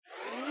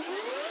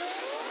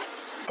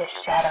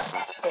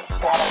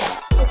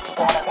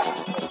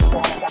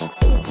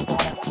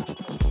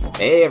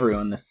Hey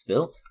everyone, this is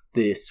Phil.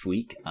 This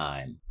week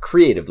I'm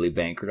creatively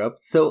bankrupt,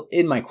 so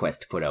in my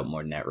quest to put out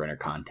more Netrunner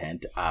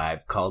content,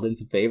 I've called in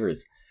some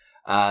favors.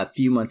 A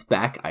few months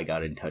back, I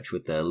got in touch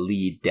with the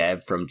lead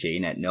dev from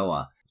JNet,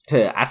 Noah,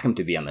 to ask him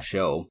to be on the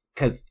show,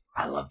 because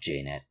I love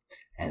JNet.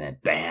 And then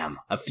bam,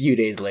 a few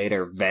days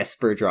later,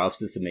 Vesper drops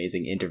this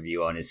amazing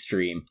interview on his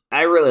stream.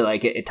 I really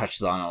like it. It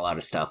touches on a lot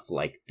of stuff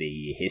like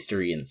the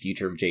history and the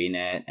future of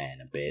JNet,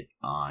 and a bit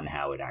on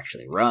how it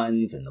actually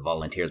runs and the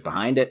volunteers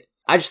behind it.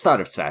 I just thought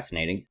it was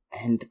fascinating,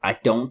 and I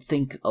don't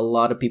think a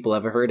lot of people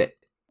ever heard it.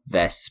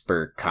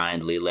 Vesper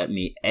kindly let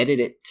me edit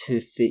it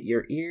to fit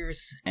your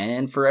ears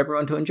and for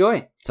everyone to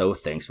enjoy. So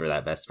thanks for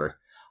that, Vesper.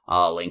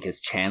 I'll link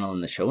his channel in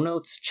the show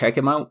notes. Check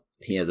him out.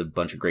 He has a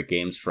bunch of great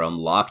games from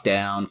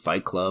Lockdown,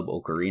 Fight Club,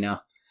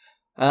 Ocarina.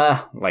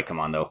 Come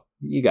on though.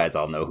 You guys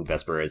all know who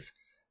Vesper is.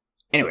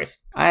 Anyways,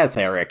 I asked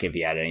Eric if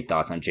he had any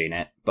thoughts on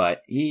JNet,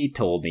 but he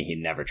told me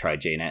he'd never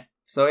tried JNet.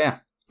 So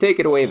yeah, take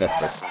it away,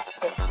 Vesper.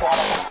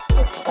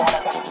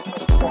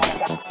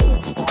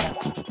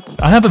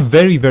 I have a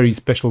very, very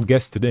special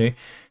guest today,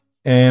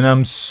 and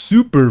I'm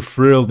super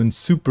thrilled and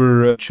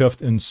super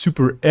chuffed and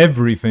super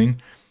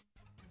everything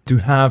to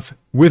have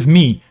with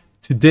me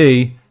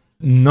today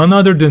none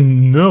other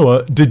than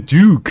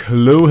NoahtheDuke.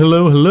 Hello,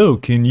 hello, hello.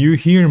 Can you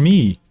hear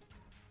me?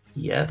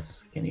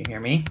 Yes, can you hear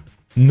me?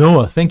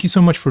 Noah, thank you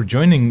so much for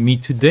joining me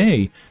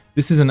today.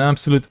 This is an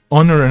absolute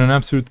honor and an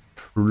absolute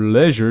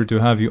pleasure to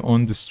have you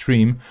on the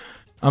stream.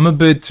 I'm a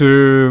bit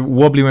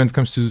wobbly when it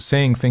comes to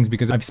saying things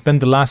because I've spent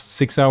the last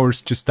 6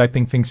 hours just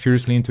typing things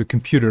furiously into a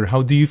computer.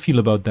 How do you feel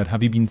about that?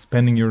 Have you been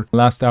spending your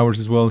last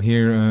hours as well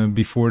here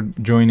before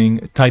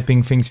joining,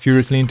 typing things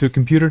furiously into a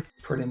computer?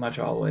 Pretty much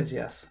always,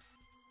 yes.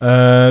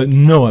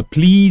 Noah,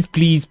 please,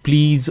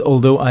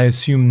 although I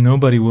assume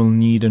nobody will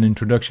need an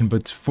introduction,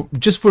 but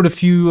just for the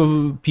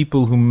few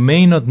people who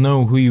may not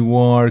know who you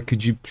are,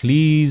 could you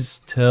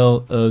please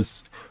tell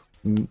us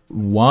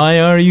why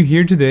are you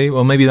here today?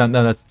 Well, maybe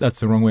that's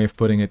the wrong way of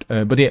putting it.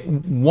 But yeah,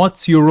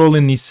 what's your role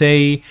in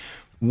Nisei?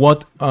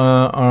 What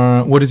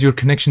is your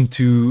connection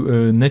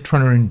to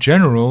Netrunner in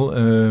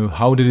general?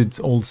 How did it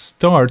all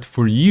start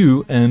for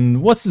you?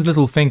 And what's this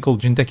little thing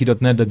called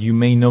Jinteki.net that you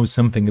may know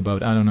something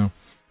about? I don't know.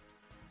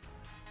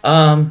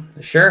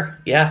 Sure.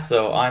 Yeah.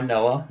 So I'm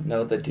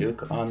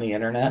NoahtheDuke on the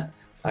internet.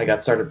 I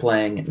got started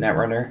playing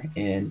Netrunner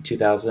in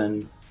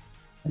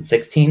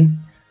 2016.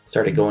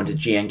 Started going to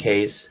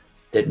GNKs.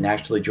 Didn't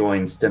actually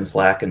join Stim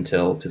Slack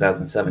until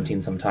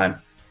 2017 sometime,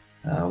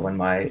 when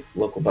my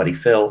local buddy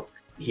Phil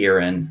here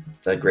in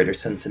the greater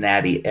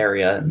Cincinnati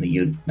area in the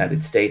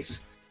United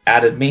States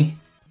added me.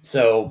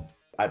 So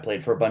I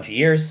played for a bunch of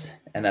years,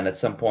 and then at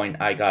some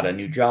point I got a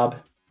new job,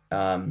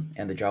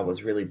 and the job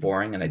was really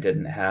boring and I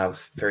didn't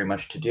have very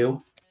much to do.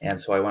 And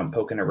so I went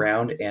poking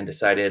around and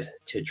decided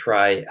to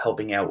try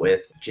helping out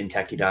with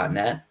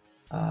Jinteki.net.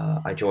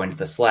 I joined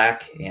the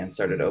Slack and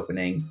started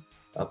opening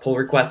pull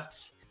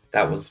requests.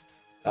 That was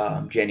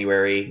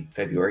February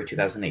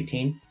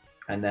 2018.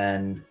 And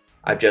then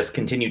I've just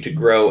continued to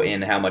grow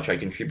in how much I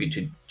contribute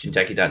to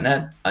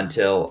Jinteki.net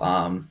until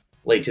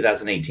late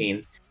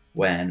 2018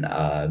 when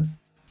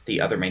the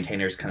other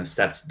maintainers kind of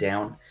stepped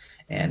down.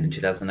 And in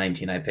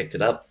 2019, I picked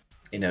it up.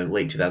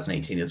 Late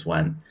 2018 is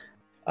when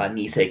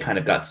Nisei kind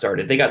of got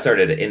started. They got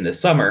started in the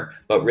summer,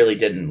 but really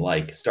didn't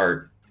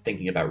start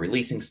thinking about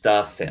releasing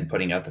stuff and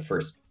putting out the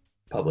first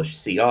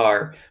published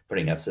CR,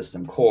 putting out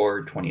System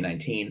Core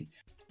 2019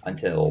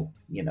 until,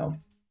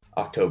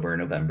 October,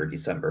 November,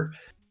 December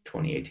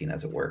 2018,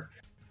 as it were.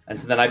 And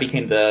so then I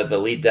became the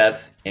lead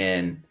dev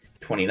in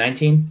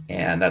 2019,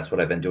 and that's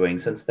what I've been doing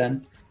since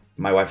then.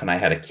 My wife and I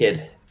had a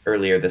kid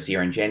earlier this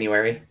year in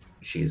January.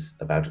 She's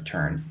about to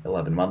turn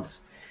 11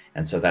 months.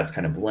 And so that's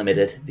kind of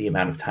limited the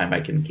amount of time I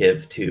can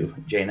give to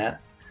JNet.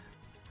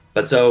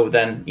 But so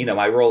then,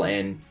 my role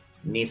in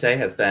Nisei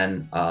has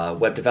been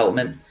web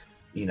development.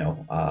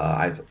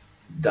 I've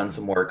done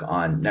some work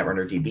on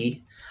Netrunner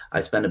DB.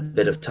 I spent a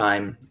bit of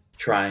time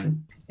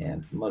trying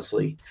and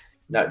mostly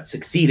not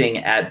succeeding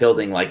at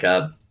building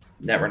a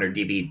Netrunner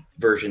DB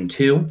version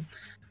 2.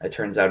 It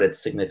turns out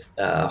it's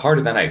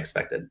harder than I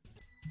expected.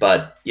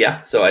 But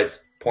yeah, so I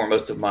pour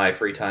most of my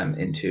free time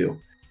into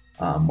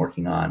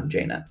working on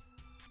JNet.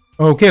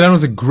 Okay, that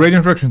was a great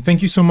introduction.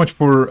 Thank you so much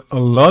for a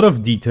lot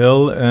of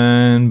detail.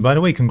 And by the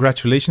way,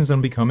 congratulations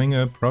on becoming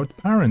a proud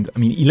parent. I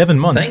mean, 11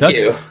 months. Thank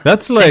you.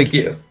 That's Thank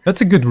you.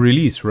 That's a good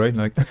release, right?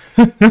 Yeah,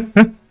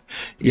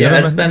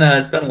 it's been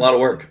a lot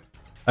of work.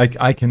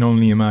 I can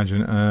only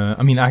imagine.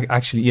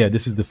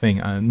 This is the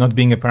thing. Not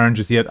being a parent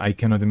just yet, I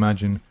cannot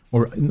imagine.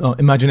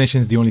 Imagination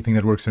is the only thing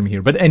that works for me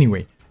here. But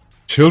anyway,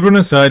 children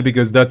aside,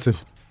 because that's a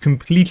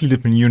completely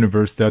different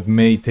universe that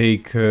may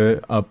take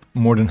up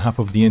more than half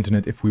of the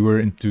internet if we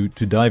were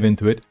to dive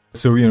into it.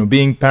 So,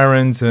 being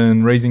parents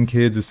and raising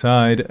kids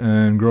aside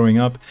and growing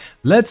up,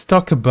 let's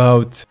talk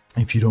about,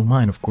 if you don't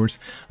mind, of course,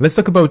 let's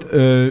talk about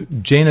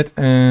JNet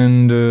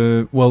and,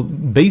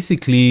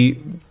 basically,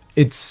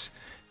 it's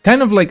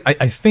kind of like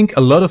I think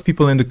a lot of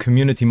people in the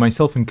community,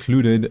 myself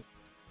included,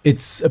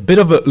 it's a bit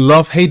of a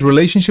love-hate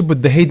relationship,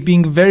 with the hate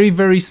being very,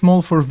 very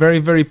small for very,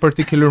 very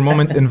particular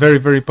moments and very,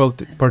 very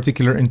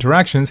particular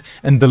interactions.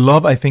 And the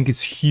love, I think,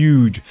 is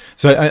huge.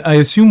 So I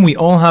assume we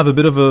all have a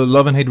bit of a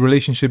love and hate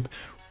relationship,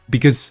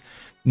 because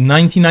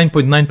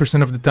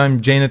 99.9% of the time,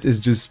 JNet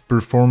is just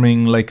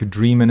performing like a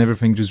dream and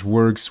everything just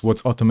works.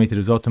 What's automated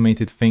is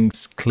automated.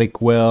 Things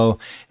click well.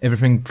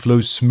 Everything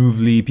flows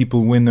smoothly.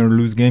 People win or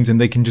lose games,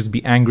 and they can just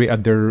be angry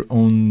at their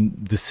own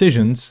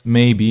decisions,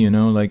 maybe, you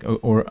know, like,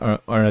 or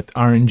at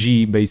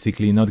RNG,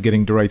 basically, not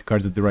getting the right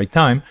cards at the right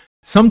time.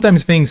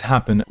 Sometimes things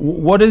happen.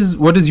 What is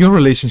your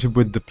relationship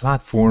with the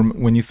platform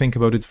when you think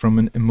about it from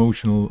an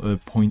emotional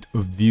point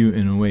of view,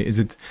 in a way?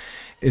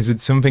 Is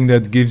it something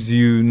that gives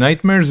you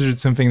nightmares, or is it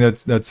something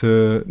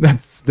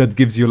that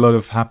gives you a lot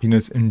of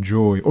happiness and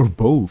joy, or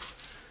both?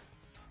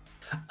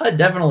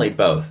 Definitely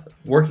both.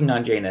 Working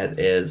on JNet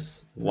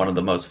is one of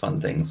the most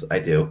fun things I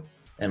do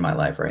in my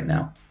life right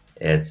now.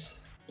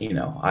 It's, you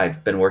know,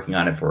 I've been working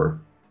on it for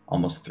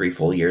almost 3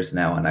 full years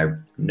now, and I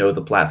know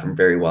the platform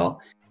very well,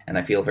 and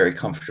I feel very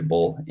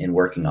comfortable in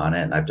working on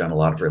it, and I've done a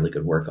lot of really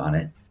good work on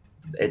it.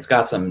 It's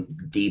got some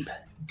deep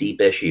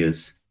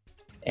issues,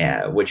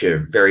 which are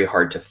very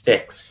hard to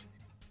fix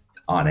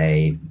on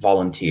a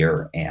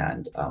volunteer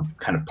and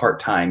kind of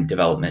part-time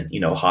development, you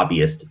know,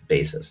 hobbyist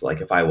basis.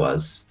 Like if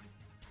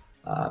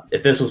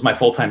this was my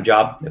full-time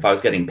job, if I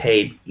was getting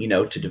paid, you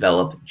know, to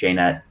develop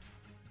JNet,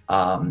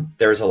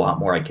 there's a lot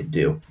more I could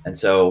do. And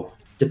so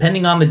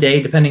depending on the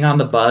day, depending on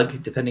the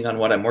bug, depending on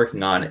what I'm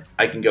working on,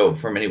 I can go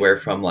from anywhere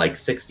from like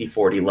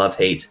 60-40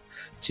 love-hate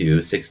to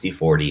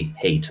 60-40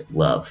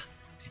 hate-love.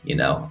 You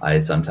know, I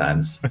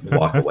sometimes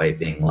walk away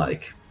being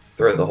like,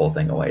 throw the whole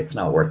thing away. It's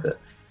not worth it.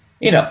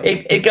 You know,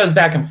 it goes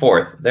back and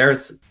forth.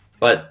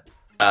 But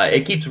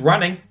it keeps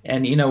running,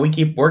 and, you know, we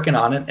keep working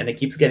on it, and it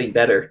keeps getting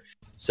better.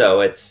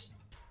 So it's,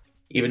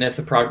 even if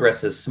the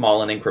progress is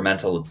small and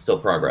incremental, it's still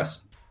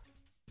progress.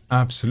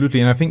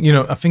 Absolutely. And I think, you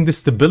know, the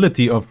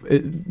stability of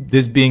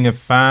this being a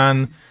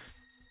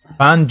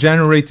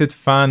fan-generated,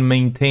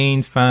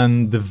 fan-maintained,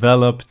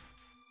 fan-developed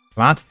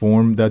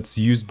platform that's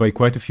used by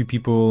quite a few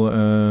people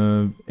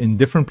in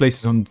different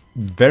places on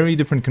very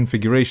different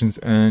configurations.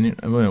 And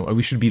well,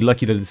 we should be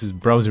lucky that this is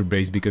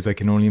browser-based, because I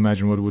can only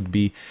imagine what would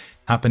be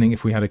happening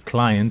if we had a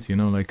client, you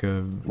know, like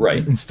a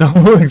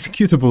installable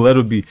executable. That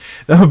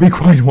would be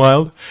quite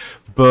wild.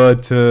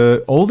 But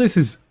all this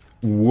is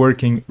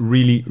working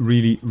really,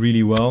 really,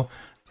 really well,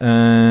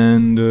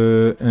 and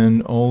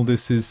all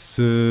this is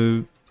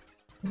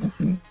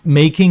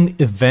making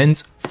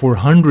events for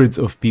hundreds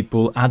of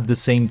people at the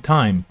same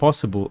time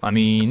possible. I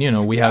mean, you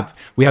know, we had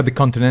the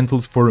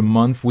Continentals for a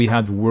month, we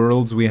had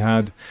Worlds, we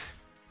had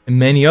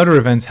many other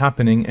events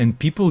happening, and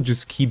people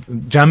just keep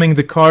jamming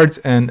the cards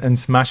and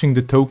smashing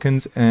the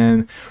tokens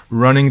and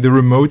running the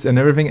remotes and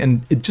everything,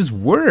 and it just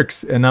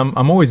works. And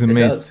I'm always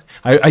amazed.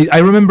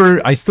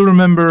 I still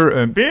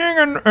remember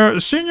being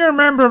a senior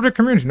member of the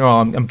community. No,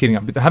 I'm kidding.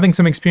 But having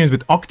some experience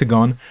with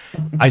Octagon,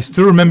 I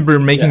still remember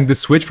making the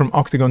switch from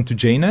Octagon to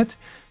JNet,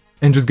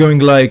 and just going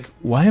like,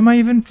 why am I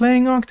even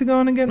playing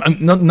Octagon again?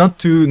 Not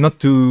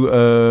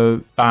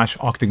to bash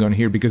Octagon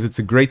here, because it's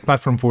a great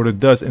platform for what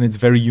it does, and it's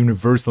very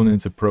universal in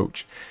its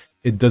approach.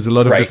 It does a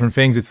lot of different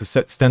things. It's a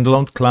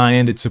standalone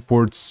client. It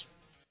supports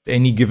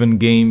any given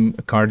game,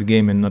 a card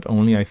game, and not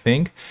only, I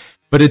think.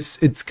 But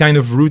it's kind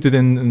of rooted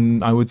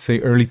in I would say,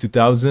 early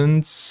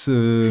 2000s,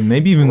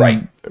 maybe even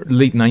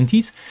late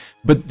 90s.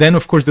 But then,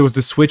 of course, there was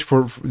the switch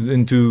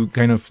into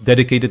kind of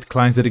dedicated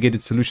clients,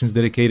 dedicated solutions,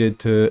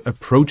 dedicated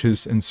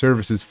approaches and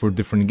services for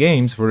different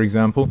games, for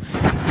example.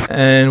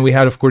 And we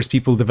had, of course,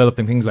 people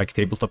developing things like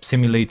Tabletop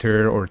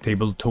Simulator or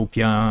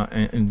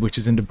Tabletopia, which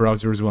is in the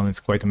browser as well, and it's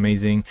quite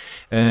amazing.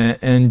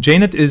 And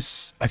JNet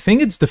is, I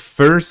think it's the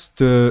first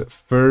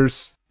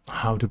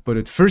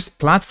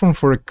platform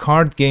for a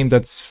card game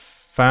that's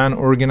fan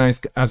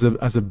organized as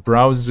a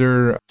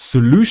browser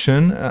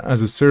solution,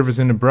 as a service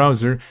in a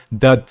browser,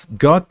 that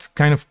got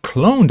kind of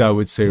cloned, I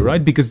would say,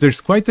 right? Because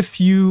there's quite a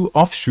few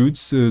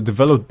offshoots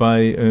developed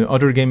by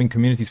other gaming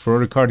communities for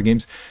other card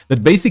games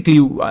that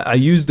basically I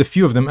used a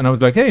few of them, and I was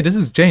like, hey, this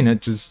is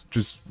JNet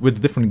just with a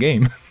different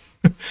game.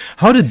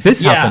 How did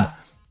this happen?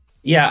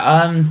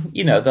 Yeah,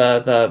 you know,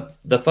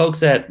 the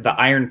folks at the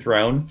Iron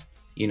Throne,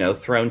 you know,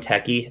 Throne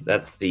Techie,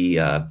 that's the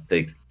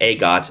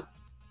AGOT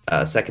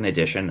second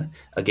edition,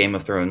 a Game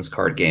of Thrones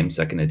card game,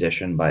 second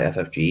edition by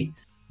FFG.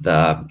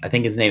 I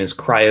think his name is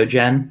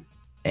Cryogen,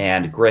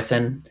 and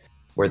Griffin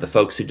were the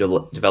folks who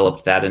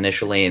developed that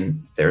initially,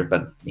 and there have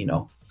been, you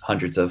know,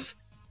 hundreds of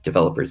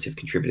developers who've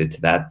contributed to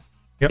that.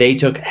 Yep. They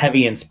took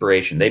heavy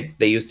inspiration.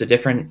 They used a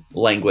different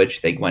language.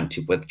 They went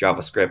with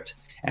JavaScript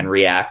and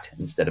React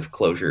instead of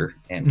Clojure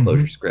and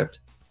ClojureScript.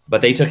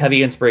 But they took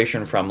heavy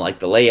inspiration from like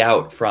the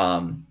layout,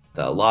 from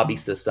the lobby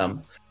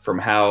system, from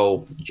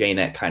how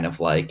JNet kind of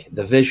like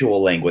the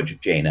visual language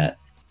of JNet,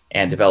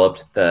 and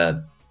developed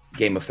the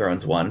Game of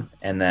Thrones one.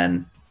 And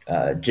then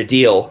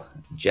Jadiel,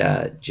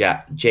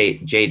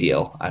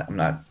 I'm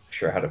not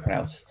sure how to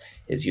pronounce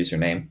his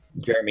username,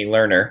 Jeremy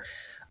Lerner,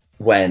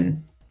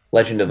 when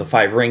Legend of the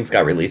Five Rings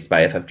got released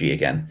by FFG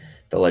again,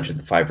 the Legend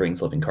of the Five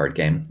Rings living card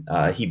game,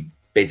 he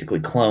basically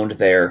cloned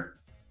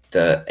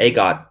the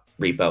AGOT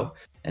repo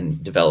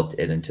and developed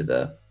it into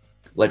the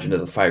Legend of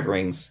the Five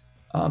Rings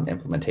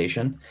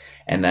implementation.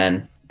 And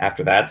then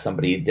after that,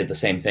 somebody did the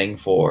same thing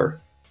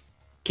for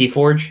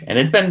Keyforge, and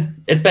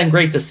it's been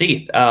great to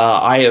see.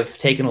 I have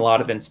taken a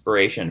lot of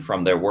inspiration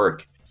from their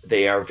work.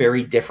 They are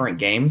very different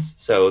games,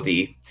 so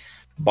the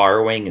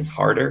borrowing is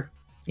harder.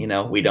 You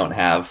know, we don't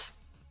have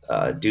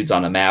dudes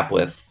on a map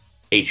with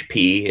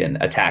HP and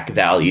attack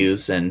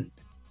values, and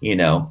you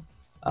know,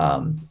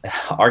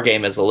 our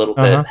game is a little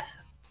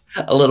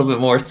bit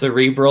more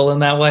cerebral in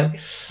that way.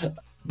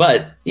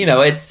 But you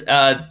know, it's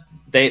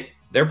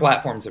their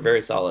platforms are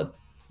very solid,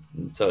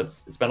 so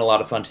it's been a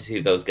lot of fun to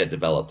see those get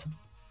developed.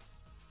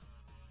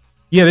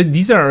 Yeah,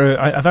 these are.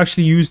 I've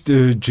actually used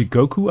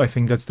Jigoku. I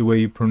think that's the way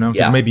you pronounce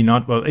it. Maybe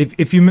not. Well,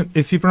 if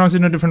you pronounce it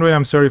in a different way,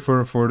 I'm sorry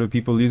for the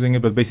people using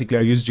it. But basically,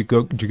 I used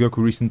Jigoku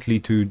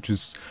recently to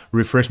just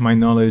refresh my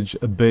knowledge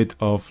a bit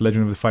of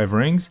Legend of the Five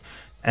Rings,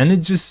 and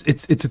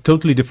it's a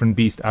totally different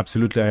beast.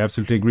 Absolutely, I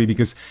absolutely agree.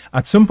 Because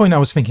at some point I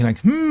was thinking like,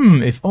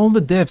 if all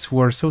the devs who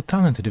are so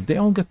talented, if they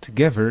all got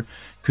together,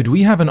 could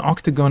we have an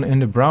octagon in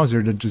the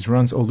browser that just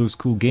runs all those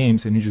cool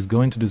games, and you just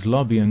go into this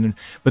lobby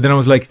but then I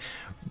was like,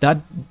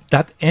 that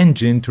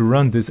engine to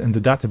run this and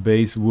the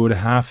database would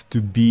have to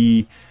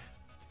be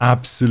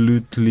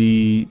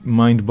absolutely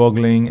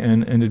mind-boggling,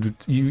 and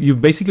you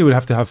basically would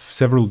have to have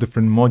several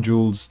different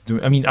modules.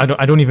 I mean,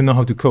 I don't even know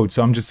how to code,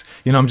 so I'm just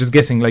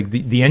guessing. Like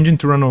the engine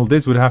to run all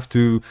this would have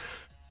to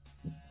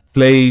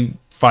play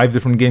 5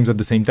 different games at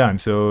the same time,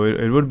 so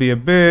it would be a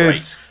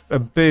bit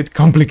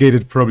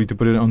complicated probably to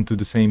put it onto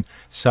the same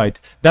site.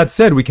 That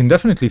said, we can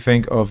definitely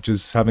think of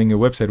just having a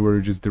website where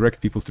we just direct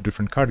people to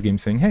different card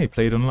games saying, hey,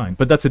 play it online.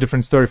 But that's a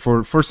different story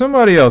for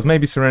somebody else.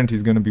 Maybe Serenity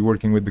is going to be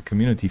working with the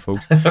community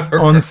folks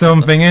on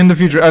something in the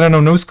future. I don't know,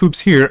 no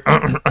scoops here.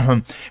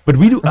 But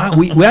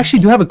we actually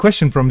do have a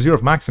question from Zero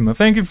of Maxima.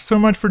 Thank you so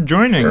much for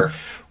joining. Sure.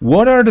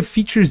 What are the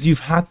features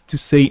you've had to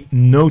say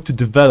no to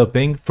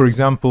developing? For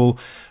example,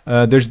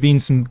 there's been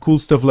some cool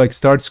stuff like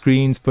start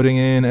screens, putting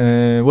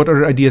in what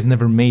other ideas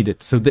never made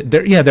it. So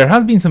there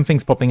has been some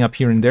things popping up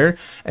here and there,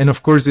 and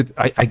of course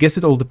I guess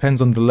it all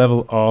depends on the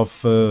level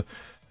of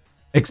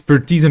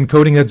expertise and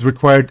coding that's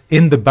required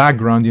in the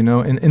background, you know,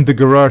 in the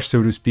garage,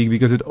 so to speak,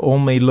 because it all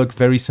may look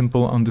very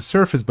simple on the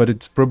surface, but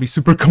it's probably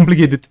super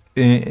complicated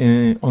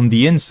on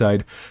the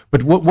inside.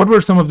 But what were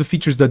some of the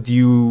features that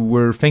you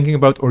were thinking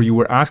about or you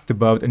were asked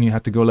about and you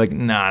had to go like,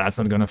 nah, that's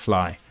not gonna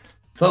fly?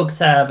 Folks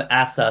have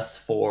asked us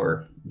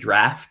for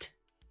draft,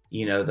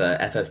 you know, the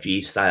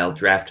FFG style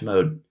draft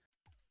mode.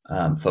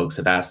 Folks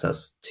have asked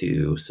us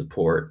to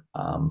support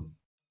I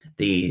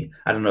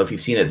don't know if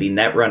you've seen it, the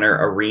Netrunner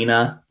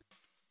Arena.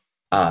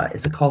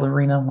 Is it called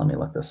Arena? Let me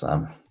look this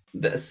up.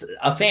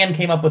 A fan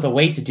came up with a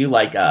way to do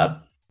like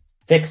a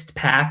fixed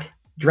pack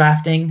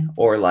drafting,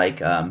 or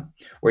like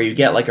where you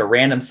get like a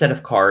random set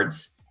of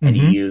cards and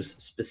you use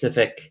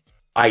specific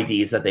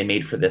IDs that they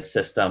made for this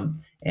system,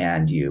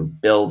 and you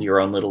build your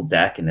own little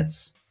deck, and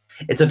it's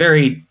a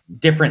very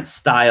different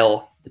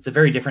style. It's a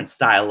very different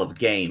style of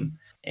game,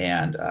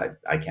 and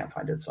I can't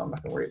find it, so I'm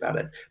not gonna worry about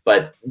it.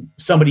 But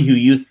somebody who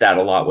used that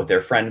a lot with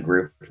their friend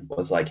group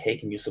was like, hey,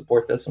 can you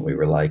support this? And we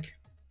were like,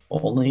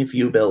 only if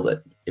you build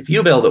it. If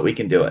you build it, we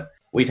can do it.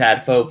 We've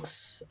had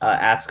folks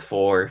ask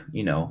for,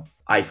 you know,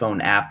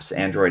 iPhone apps,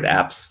 Android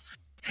apps.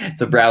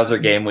 It's a browser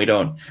game.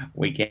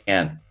 We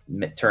can't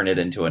turn it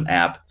into an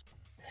app.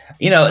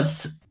 You know,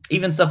 it's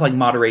even stuff like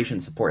moderation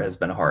support has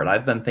been hard.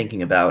 I've been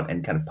thinking about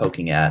and kind of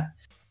poking at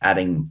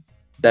adding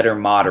better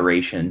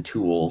moderation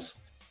tools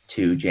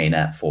to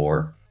JNet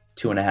for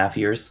 2.5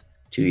 years,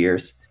 2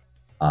 years.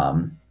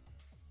 And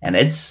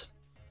it's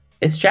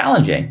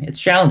challenging. It's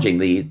challenging.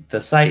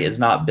 The site is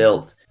not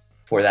built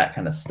for that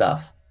kind of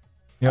stuff.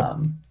 Yep.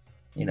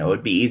 You know,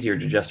 it'd be easier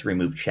to just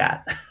remove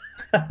chat.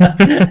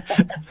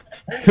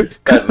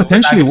 Could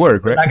potentially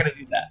work, right? We're not going to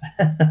do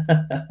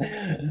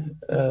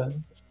that.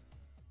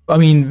 I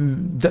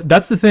mean,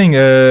 that's the thing.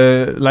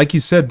 Like you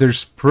said,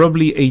 there's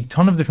probably a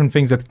ton of different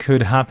things that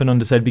could happen on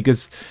the site,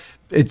 because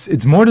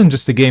it's more than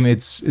just a game.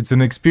 It's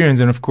an experience,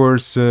 and of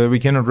course, we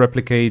cannot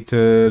replicate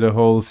the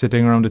whole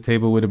sitting around the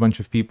table with a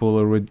bunch of people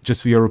or with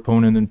just your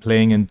opponent and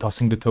playing and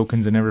tossing the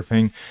tokens and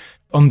everything.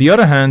 On the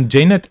other hand,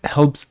 JNet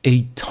helps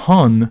a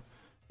ton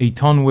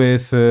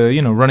with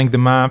running the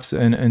maps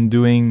and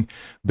doing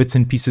bits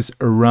and pieces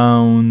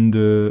around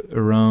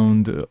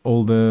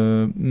all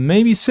the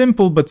maybe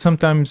simple but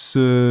sometimes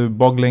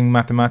boggling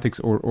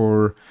mathematics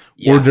or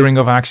ordering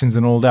of actions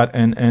and all that.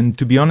 And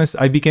to be honest,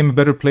 I became a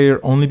better player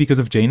only because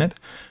of JNet.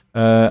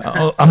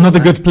 I'm not a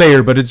good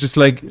player, but it's just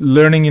like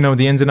learning,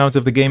 the ins and outs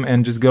of the game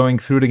and just going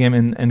through the game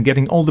and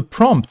getting all the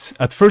prompts.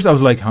 At first I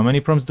was like, how many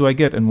prompts do I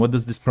get and what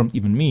does this prompt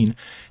even mean?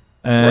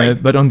 Right.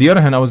 But on the other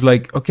hand, I was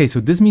like, okay, so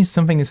this means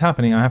something is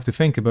happening. I have to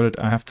think about it.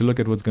 I have to look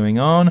at what's going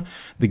on.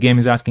 The game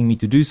is asking me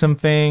to do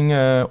something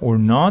or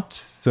not.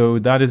 So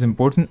that is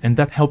important. And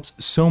that helps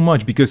so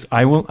much because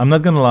I'm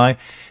not going to lie.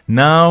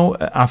 Now,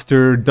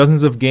 after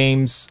dozens of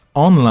games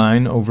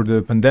online over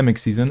the pandemic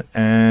season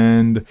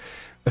and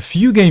a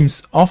few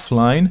games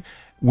offline,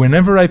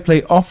 whenever I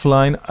play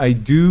offline, I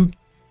do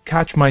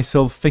catch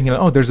myself thinking,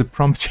 oh, there's a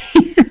prompt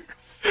here.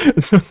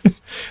 So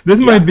this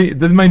might be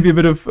a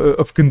bit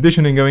of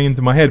conditioning going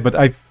into my head, but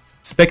I've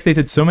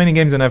spectated so many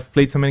games and I've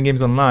played so many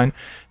games online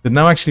that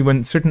now actually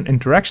when certain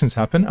interactions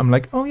happen, I'm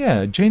like, oh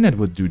yeah, JNet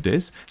would do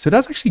this. So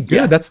that's actually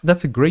good. Yeah.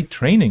 That's a great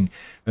training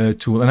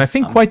tool, and I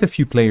think quite a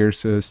few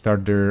players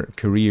start their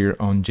career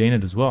on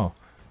JNet as well.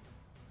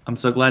 I'm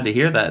so glad to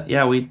hear that.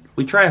 Yeah, we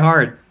try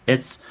hard.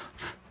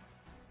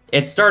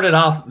 It started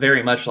off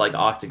very much like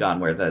Octagon,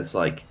 where that's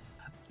like,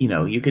 you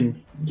know, you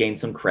can gain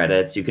some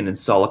credits, you can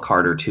install a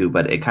card or two,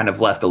 but it kind of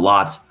left a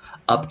lot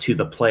up to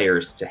the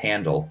players to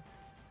handle.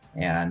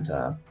 And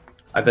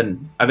I've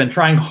been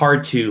trying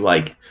hard to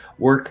like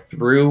work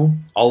through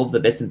all of the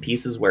bits and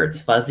pieces where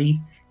it's fuzzy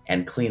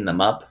and clean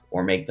them up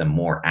or make them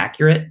more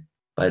accurate.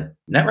 But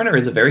Netrunner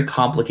is a very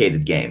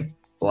complicated game,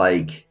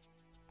 like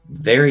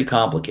very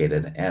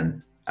complicated.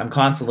 And I'm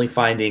constantly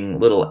finding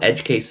little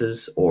edge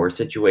cases or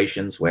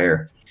situations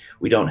where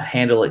we don't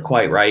handle it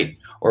quite right,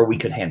 or we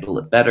could handle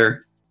it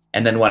better.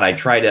 And then when I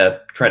try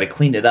to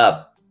clean it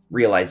up,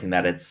 realizing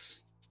that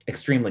it's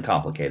extremely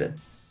complicated.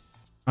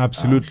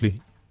 Absolutely.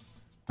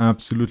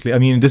 Absolutely. I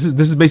mean, this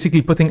is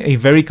basically putting a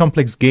very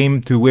complex game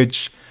to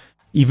which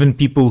even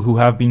people who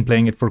have been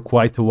playing it for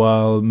quite a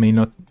while may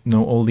not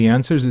know all the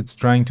answers. It's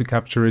trying to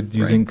capture it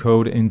using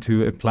code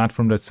into a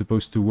platform that's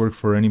supposed to work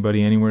for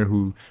anybody anywhere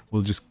who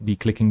will just be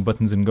clicking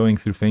buttons and going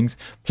through things.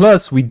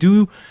 Plus, we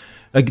do...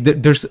 like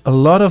there's a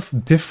lot of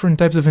different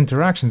types of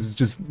interactions. It's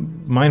just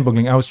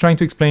mind-boggling. I was trying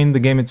to explain the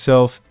game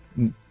itself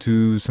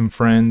to some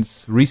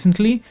friends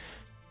recently,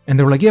 and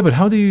they were like, "Yeah, but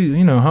how do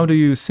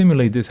you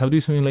simulate this? How do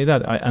you simulate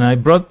that?" I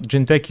brought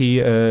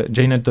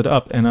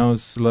JNet.up, and I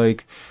was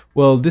like,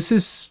 "Well, this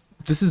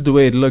is the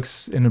way it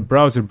looks in a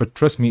browser, but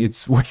trust me,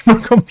 it's way more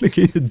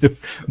complicated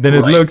than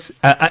it looks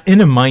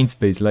in a mind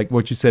space, like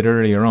what you said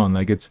earlier on.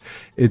 Like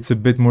it's a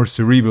bit more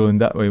cerebral in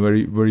that way,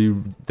 where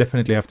you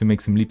definitely have to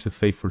make some leaps of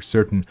faith for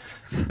certain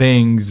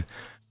things.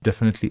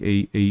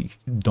 Definitely a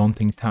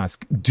daunting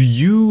task. Do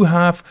you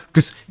have?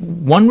 Because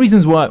one reason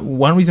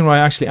why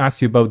I actually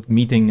asked you about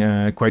meeting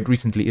quite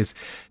recently is,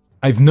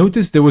 I've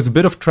noticed there was a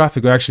bit of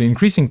traffic, or actually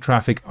increasing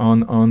traffic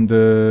on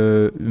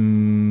the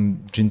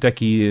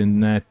Jinteki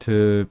Net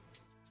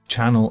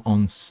channel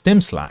on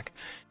Stim Slack,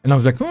 and I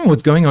was like,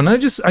 what's going on? And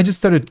I just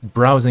started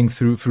browsing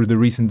through the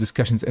recent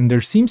discussions, and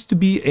there seems to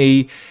be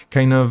a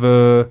kind of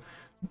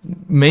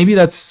maybe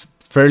that's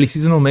fairly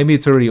seasonal, maybe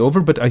it's already over,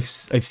 but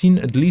I've seen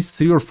at least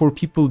 3 or 4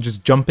 people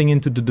just jumping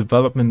into the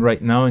development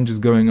right now and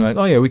just going like,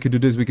 oh yeah, we could do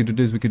this, we could do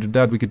this, we could do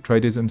that, we could try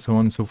this, and so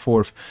on and so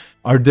forth.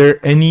 Are there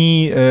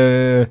any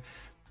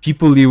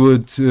people you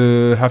would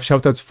have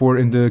shoutouts for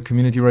in the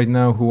community right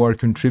now who are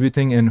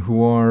contributing and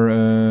who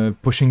are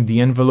pushing the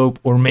envelope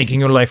or making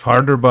your life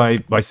harder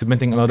by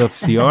submitting a lot of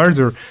CRs?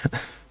 Or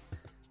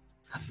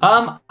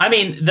I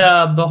mean,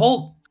 the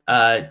whole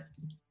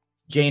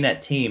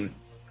JNet team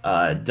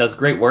does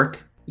great work.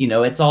 You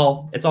know, it's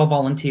all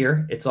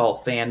volunteer, it's all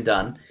fan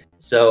done.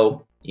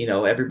 So, you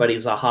know,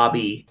 everybody's a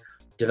hobby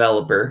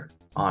developer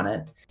on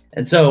it,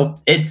 and so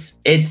it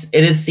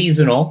is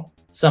seasonal.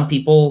 Some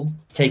people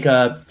take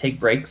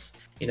breaks,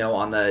 you know,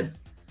 on the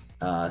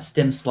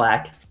Stim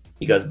Slack.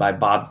 He goes by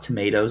Bob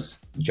Tomatoes,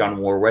 John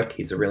Warwick.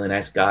 He's a really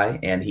nice guy,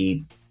 and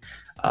he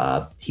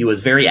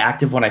was very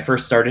active when I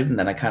first started, and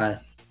then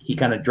he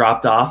kind of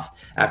dropped off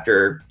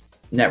after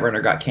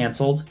Netrunner got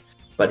canceled.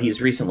 But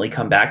he's recently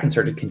come back and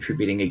started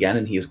contributing again,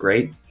 and he's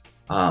great.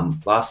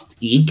 Lost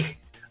Geek,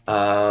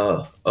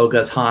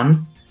 Ogas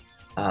Han,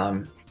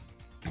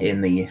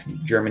 in the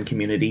German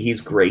community,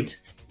 he's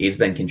great. He's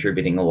been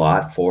contributing a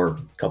lot for a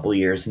couple of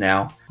years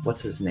now.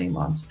 What's his name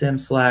on Stim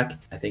Slack?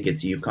 I think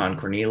it's Yukon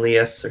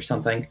Cornelius or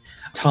something.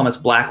 Thomas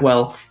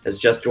Blackwell has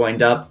just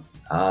joined up.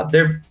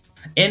 They're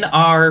in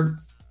our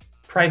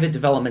private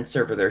development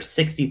server. There's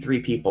 63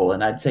 people,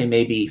 and I'd say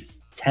maybe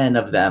 10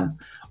 of them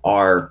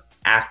are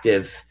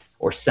active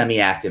or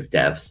semi-active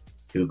devs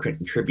who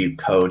contribute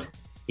code,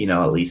 you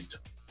know, at least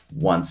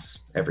once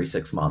every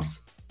 6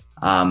 months.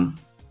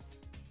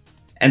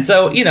 And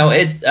so, you know,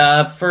 it's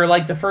for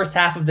like the first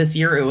half of this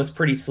year, it was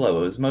pretty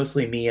slow. It was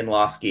mostly me and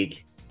Lost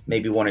Geek,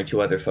 maybe 1 or 2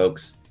 other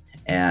folks.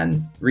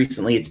 And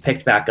recently it's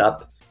picked back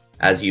up.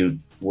 As you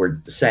were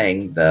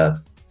saying,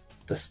 the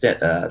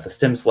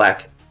Stim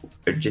Slack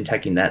or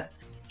Jinteki Net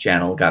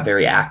channel got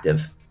very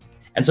active.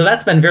 And so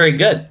that's been very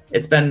good.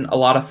 It's been a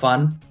lot of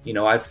fun. You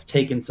know, I've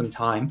taken some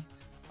time.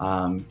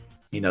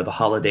 You know, the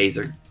holidays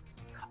are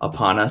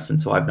upon us,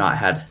 and so I've not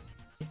had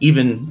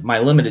even my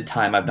limited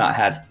time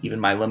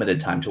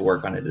to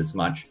work on it as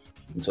much.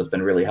 And so it's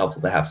been really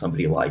helpful to have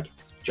somebody like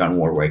John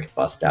Warwick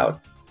bust out,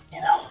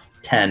 you know,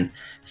 10,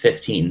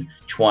 15,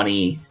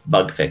 20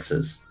 bug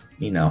fixes,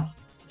 you know.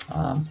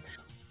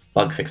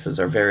 Bug fixes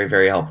are very,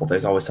 very helpful.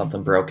 There's always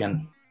something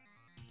broken.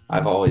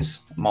 I'm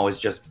always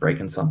just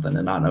breaking something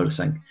and not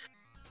noticing.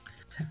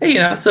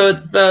 Hey, so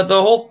it's the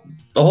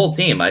whole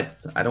team. I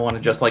don't want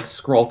to just like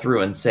scroll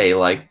through and say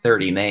like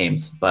 30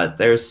 names, but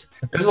there's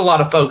a lot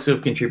of folks who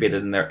have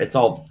contributed in there. It's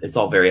all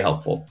very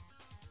helpful.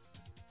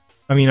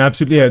 I mean,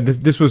 absolutely. Yeah,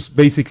 this was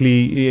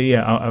basically,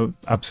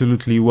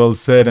 absolutely well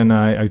said, and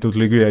I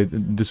totally agree.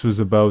 This was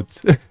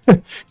about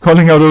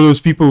calling out all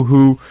those people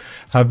who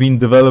have been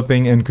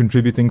developing and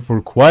contributing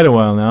for quite a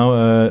while now,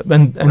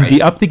 and right. The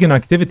uptick in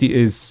activity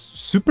is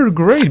super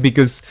great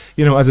because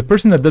as a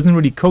person that doesn't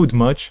really code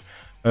much.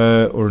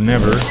 Or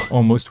never,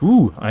 almost.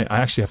 Ooh, I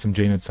actually have some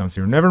JNet sounds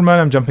here. Never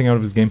mind, I'm jumping out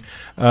of this game.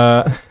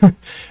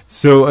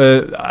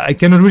 So I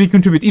cannot really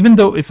contribute. Even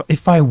though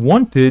if I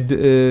wanted,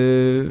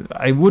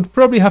 I would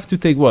probably have to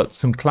take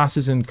some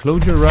classes in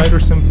Clojure, right, or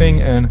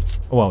something. And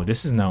oh, wow,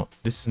 this is now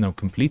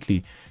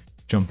completely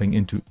jumping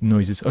into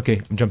noises.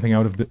 Okay, I'm jumping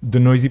out of the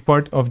noisy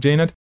part of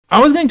JNet. I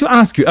was going to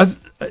ask you,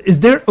 is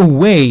there a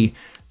way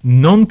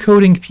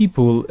non-coding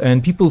people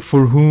and people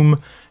for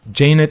whom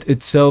JNet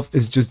itself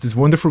is just this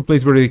wonderful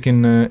place where they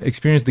can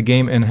experience the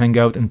game and hang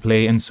out and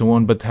play and so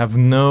on, but have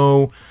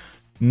no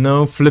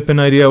flipping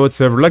idea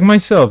whatsoever, like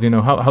myself,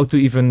 how to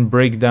even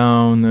break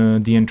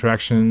down the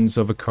interactions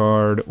of a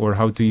card, or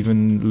how to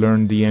even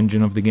learn the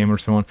engine of the game or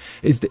so on.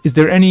 Is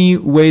there any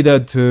way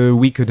that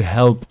we could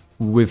help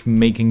with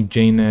making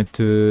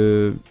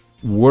JNet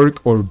work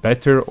or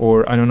better,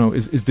 or I don't know,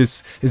 is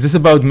this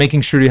about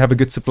making sure you have a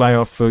good supply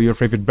of your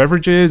favorite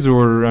beverages,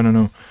 or I don't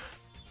know?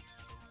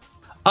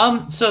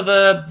 So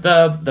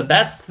the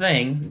best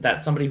thing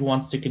that somebody who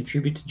wants to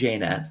contribute to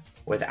JNet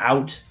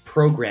without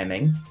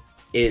programming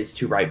is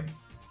to write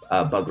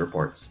bug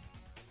reports.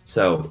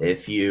 So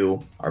if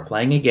you are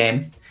playing a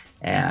game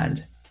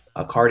and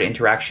a card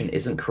interaction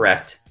isn't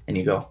correct, and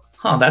you go,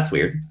 "Huh, that's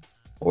weird,"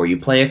 or you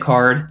play a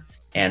card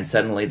and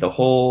suddenly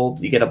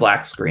you get a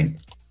black screen,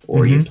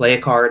 or you play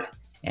a card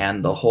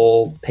and the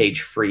whole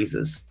page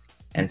freezes,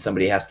 and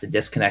somebody has to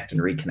disconnect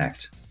and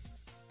reconnect.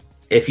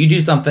 If you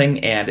do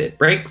something and it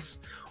breaks,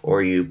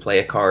 or you play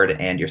a card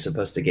and you're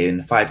supposed to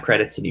gain 5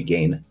 credits and you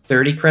gain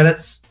 30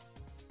 credits,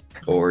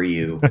 or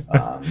you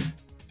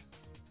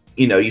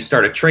you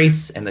start a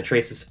trace and the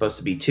trace is supposed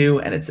to be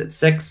 2 and it's at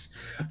 6.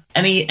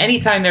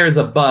 Anytime there is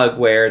a bug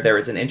where there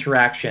is an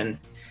interaction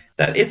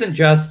that isn't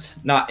just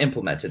not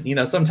implemented,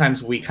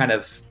 sometimes we kind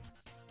of,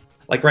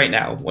 like right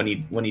now, when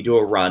you do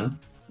a run,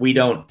 we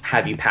don't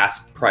have you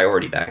pass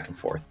priority back and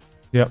forth.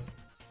 Yep.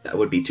 That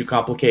would be too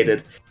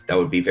complicated. That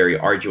would be very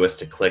arduous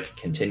to click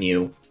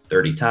continue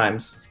 30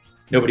 times.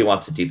 Nobody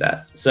wants to do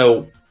that.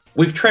 So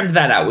we've trimmed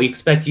that out. We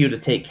expect you to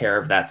take care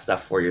of that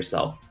stuff for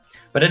yourself.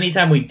 But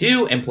anytime we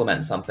do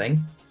implement something,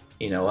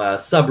 a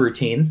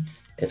subroutine,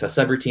 if a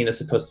subroutine is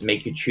supposed to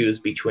make you choose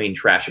between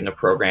trashing a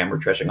program or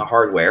trashing a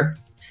hardware,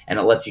 and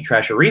it lets you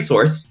trash a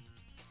resource,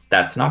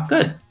 that's not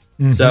good.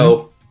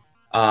 So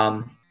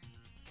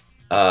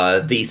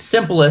the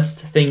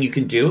simplest thing you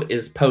can do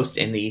is post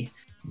in the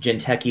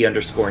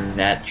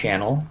Jinteki_net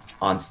channel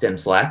on Stim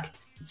Slack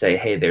and say,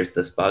 hey, there's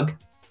this bug.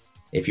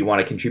 If you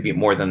want to contribute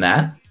more than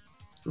that,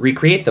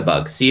 recreate the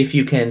bug. See if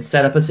you can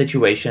set up a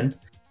situation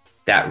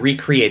that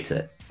recreates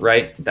it,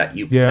 right?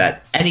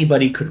 That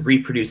anybody could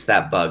reproduce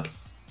that bug.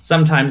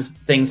 Sometimes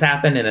things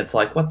happen and it's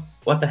like, what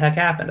the heck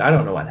happened? I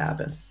don't know what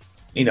happened.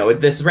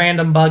 This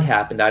random bug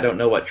happened. I don't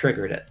know what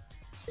triggered it.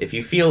 If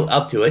you feel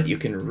up to it, you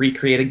can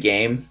recreate a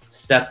game,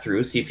 step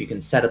through, see if you can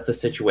set up the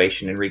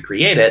situation and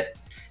recreate it.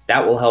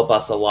 That will help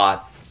us a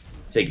lot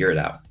figure it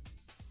out.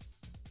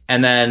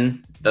 And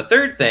then the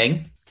third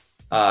thing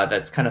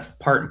that's kind of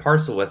part and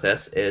parcel with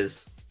this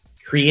is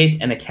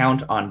create an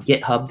account on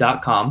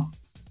github.com,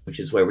 which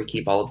is where we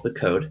keep all of the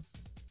code,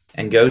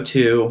 and go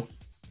to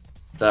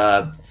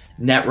the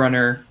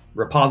Netrunner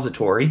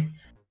repository,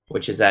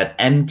 which is at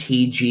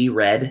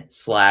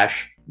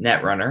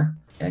ntgred/netrunner,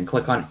 and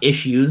click on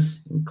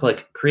issues and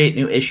click create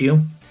new issue,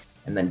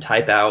 and then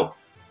type out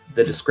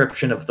the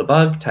description of the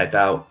bug, type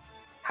out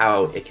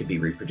how it could be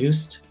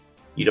reproduced.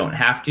 You don't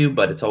have to,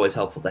 but it's always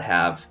helpful to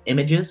have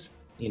images,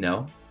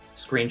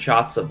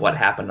 screenshots of what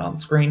happened on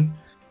screen.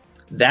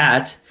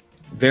 That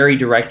very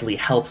directly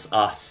helps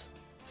us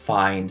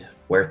find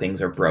where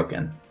things are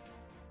broken.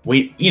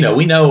 We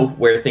know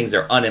where things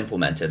are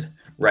unimplemented,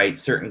 right?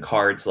 Certain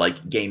cards like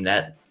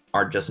GameNet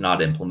are just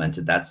not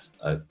implemented.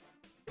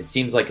 It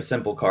seems like a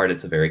simple card.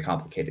 It's a very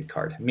complicated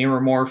card.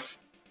 Mirror Morph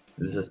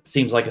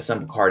seems like a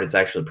simple card. It's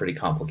actually pretty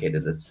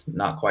complicated. It's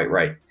not quite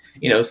right.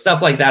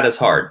 Stuff like that is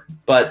hard.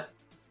 But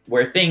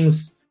where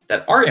things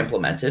that are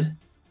implemented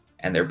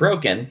and they're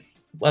broken,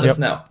 let us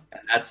know.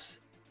 And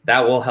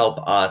that will help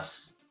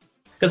us.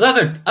 Because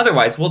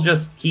otherwise, we'll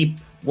just keep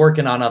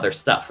working on other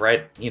stuff,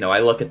 right? I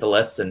look at the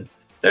lists and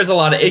there's a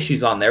lot of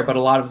issues on there, but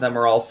a lot of them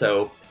are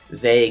also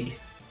vague,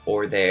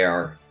 or they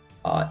are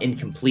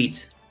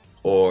incomplete,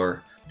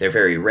 or they're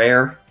very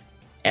rare.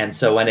 And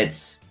so when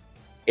it's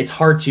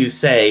hard to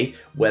say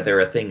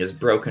whether a thing is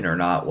broken or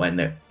not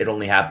when it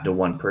only happened to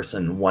one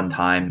person one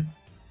time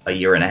a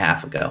year and a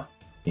half ago,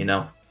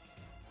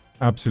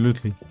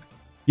 Absolutely.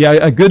 Yeah,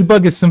 a good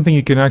bug is something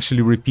you can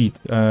actually repeat.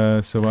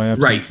 So I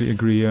absolutely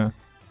agree. Yeah.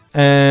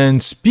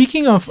 And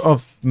speaking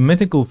of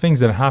mythical things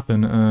that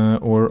happen,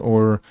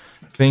 or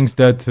things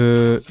that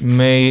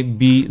may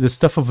be the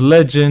stuff of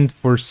legend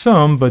for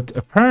some, but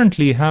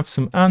apparently have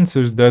some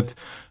answers that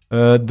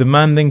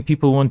demanding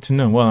people want to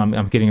know. Well,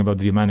 I'm kidding about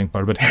the demanding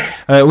part, but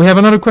we have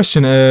another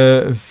question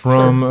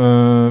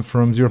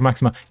from Zero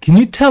Maxima. Can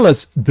you tell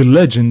us the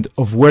legend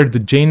of where the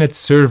JNet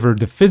server,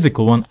 the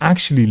physical one,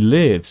 actually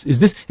lives? Is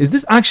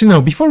this actually,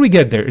 no, before we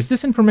get there, is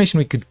this information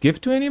we could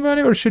give to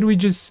anybody, or should we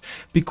just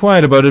be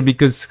quiet about it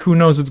because who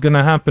knows what's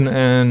gonna happen?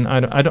 And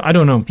I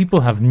don't know.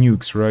 People have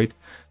nukes, right?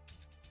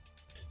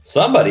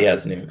 Somebody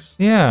has nukes.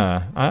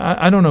 Yeah,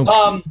 I don't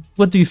know.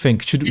 What do you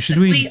think? Should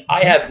we?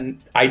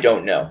 I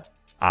don't know.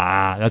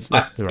 That's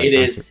the right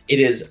answer.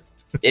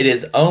 It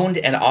is owned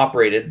and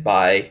operated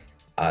by,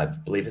 I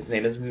believe his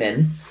name is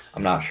Min.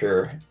 I'm not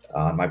sure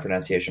my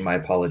pronunciation. My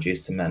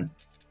apologies to Min.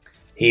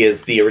 He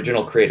is the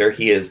original creator.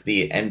 He is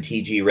the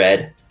MTG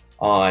Red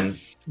on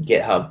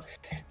GitHub.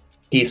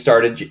 He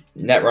started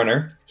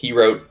Netrunner. He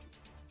wrote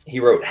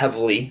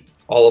heavily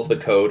all of the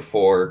code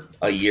for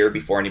a year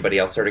before anybody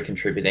else started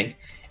contributing,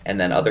 and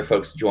then other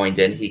folks joined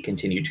in. He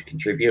continued to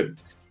contribute.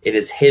 It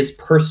is his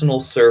personal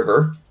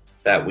server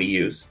that we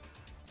use.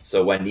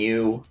 So when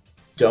you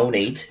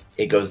donate,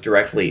 it goes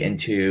directly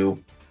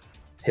into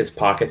his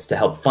pockets to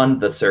help fund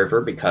the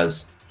server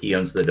because he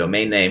owns the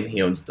domain name,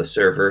 he owns the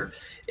server.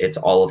 It's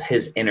all of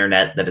his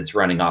internet that it's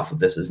running off of.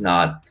 This is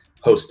not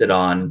hosted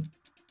on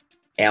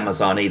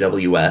Amazon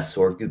AWS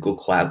or Google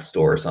Cloud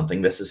Store or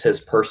something. This is his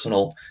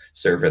personal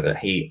server that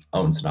he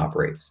owns and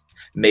operates.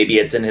 Maybe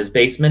it's in his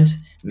basement,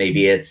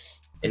 maybe it's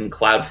in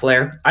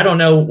Cloudflare. I don't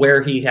know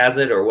where he has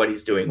it or what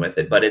he's doing with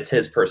it, but it's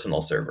his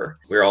personal server.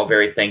 We're all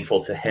very thankful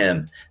to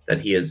him that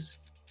he is,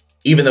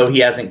 even though he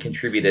hasn't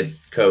contributed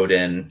code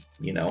in,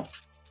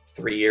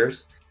 3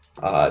 years,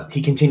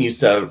 he continues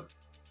to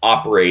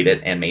operate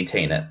it and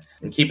maintain it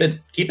and keep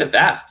it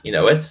fast.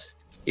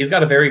 He's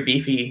got a very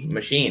beefy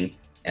machine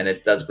and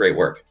it does great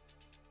work.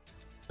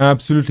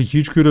 Absolutely.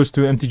 Huge kudos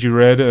to MTG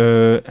Red,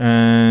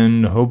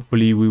 and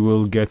hopefully we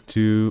will get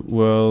to,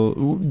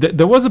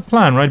 there was a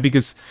plan, right?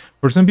 Because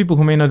for some people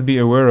who may not be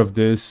aware of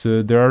this,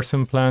 there are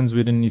some plans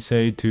within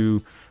Nisei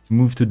to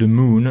move to the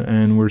moon,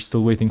 and we're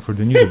still waiting for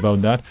the news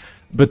about that.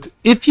 But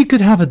if you could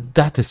have a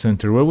data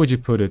center, where would you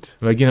put it?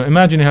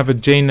 Imagine you have a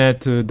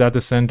JNet data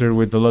center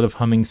with a lot of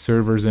humming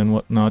servers and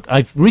whatnot.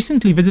 I've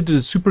recently visited a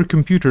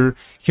supercomputer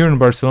here in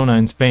Barcelona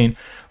in Spain,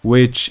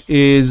 which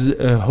is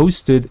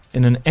hosted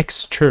in an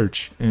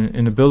ex-church,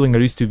 in a building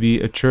that used to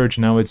be a church.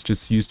 Now it's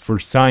just used for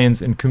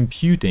science and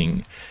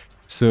computing.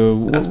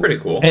 So that's pretty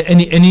cool.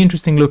 Any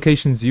interesting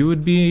locations you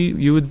would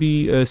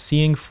be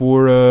seeing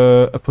for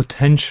a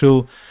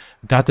potential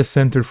data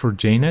center for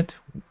JNet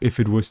if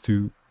it was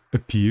to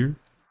appear?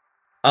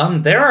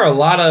 There are a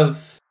lot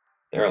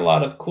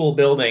of cool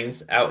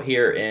buildings out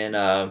here in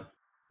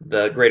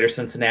the greater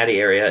Cincinnati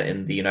area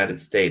in the United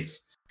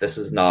States. This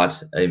is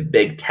not a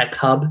big tech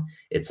hub.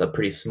 It's a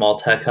pretty small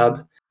tech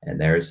hub, and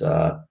there's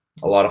a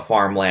lot of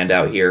farmland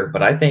out here.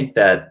 But I think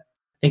that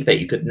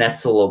you could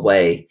nestle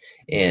away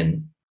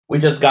in. We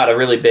just got a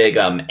really big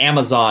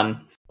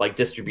Amazon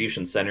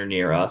distribution center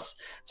near us,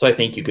 so I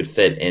think you could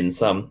fit in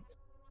some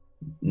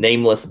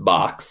nameless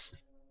box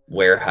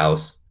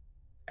warehouse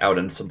out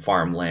in some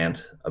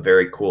farmland, a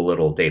very cool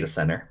little data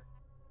center.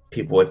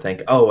 People would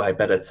think, oh, I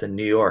bet it's in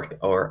New York,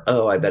 or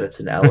oh, I bet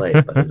it's in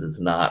LA, but it is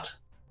not.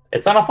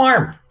 It's on a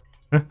farm.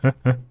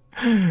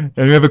 And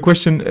we have a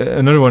question,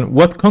 another one.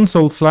 What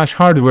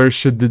console/hardware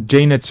should the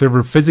JNet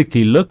server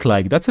physically look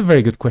like? That's a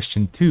very good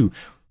question too.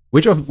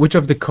 Which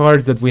of the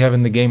cards that we have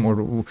in the game, or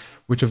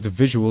which of the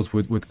visuals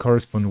would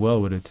correspond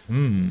well with it?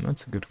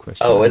 That's a good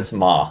question. Oh, it's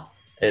Ma.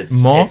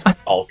 It's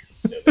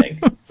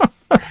all-consuming.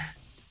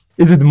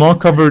 Is it more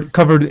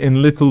covered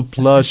in little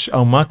plush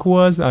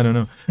Aumakuas? I don't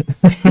know.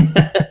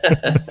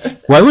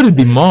 Why would it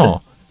be more?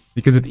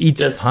 Because it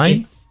eats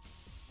time?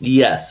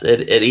 Yes,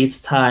 it eats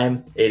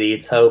time. It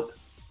eats hope.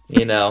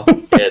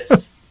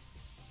 It's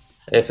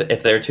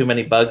if there are too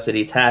many bugs, it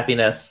eats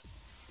happiness.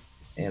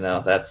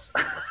 That's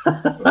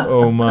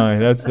Oh my,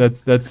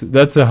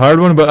 that's a hard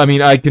one, but I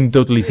mean I can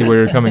totally see where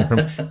you're coming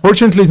from.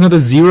 Fortunately it's not a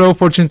zero,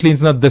 fortunately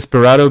it's not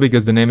Desperado,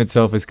 because the name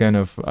itself is kind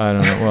of, I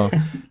don't know,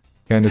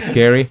 kind of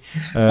scary.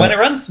 When it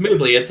runs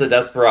smoothly, it's a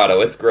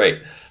Desperado. It's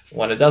great.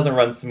 When it doesn't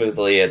run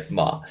smoothly, it's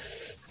Ma.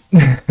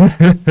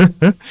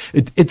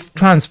 It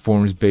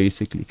transforms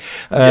basically.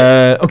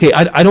 Okay,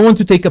 I don't want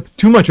to take up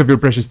too much of your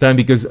precious time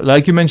because,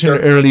 like you mentioned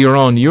earlier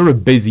on, you're a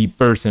busy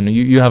person.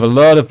 You have a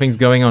lot of things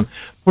going on.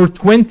 for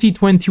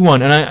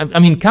 2021, and I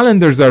mean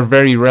calendars are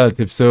very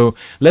relative, so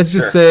let's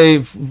just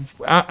say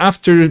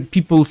after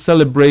people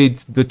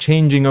celebrate the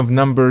changing of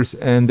numbers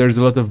and there's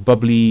a lot of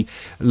bubbly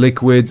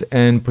liquids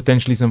and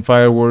potentially some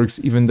fireworks,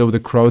 even though the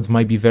crowds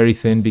might be very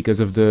thin because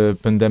of the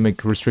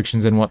pandemic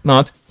restrictions and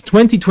whatnot.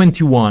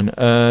 2021,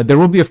 there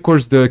will be, of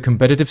course, the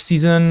competitive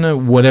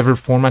season, whatever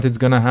format it's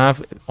gonna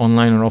have,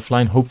 online or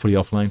offline, hopefully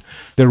offline.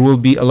 There will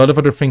be a lot of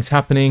other things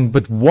happening,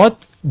 but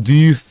what do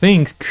you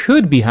think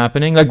could be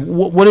happening? Like,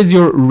 what is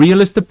your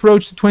realist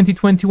approach to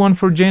 2021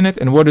 for JNet,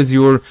 and what is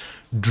your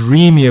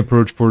dreamy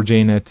approach for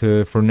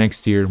JNet for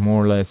next year,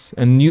 more or less?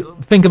 And you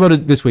think about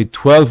it this way,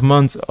 12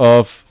 months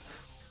of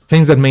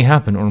things that may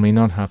happen or may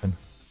not happen.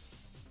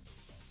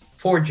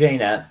 For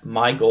JNet,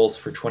 my goals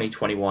for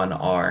 2021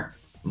 are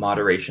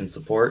moderation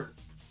support,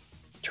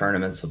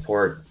 tournament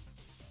support,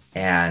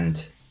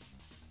 and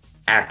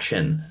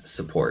action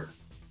support.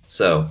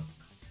 So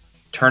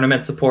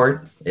tournament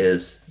support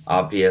is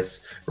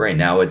obvious. Right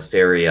now it's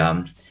very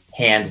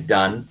hand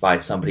done by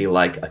somebody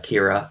like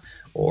Akira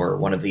or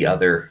one of the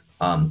other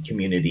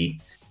community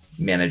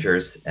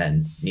managers,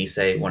 and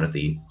Nisei, one of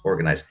the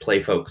organized play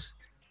folks,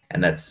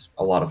 and that's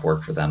a lot of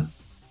work for them.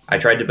 I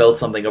tried to build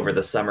something over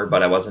the summer,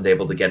 but I wasn't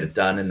able to get it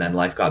done, and then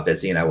life got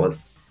busy and I was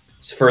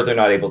further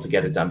not able to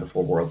get it done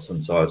before Worlds,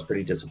 and so I was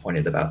pretty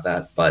disappointed about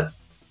that, but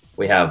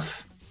I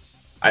have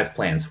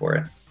plans for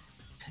it.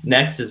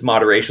 Next is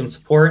moderation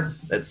support.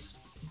 It's,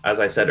 as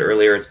I said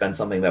earlier, it's been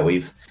something that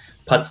we've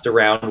putzed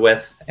around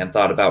with and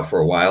thought about for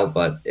a while,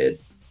 but it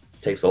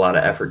takes a lot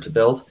of effort to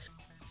build.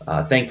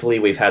 Thankfully,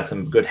 we've had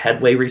some good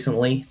headway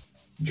recently.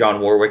 John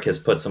Warwick has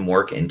put some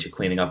work into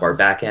cleaning up our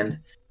backend.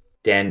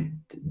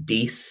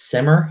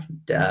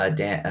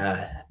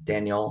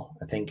 Daniel,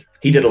 I think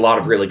he did a lot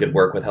of really good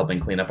work with helping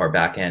clean up our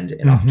backend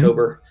in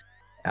October.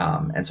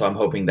 And so I'm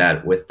hoping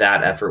that with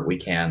that effort, we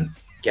can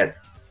get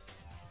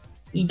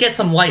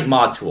some light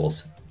mod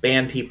tools,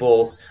 ban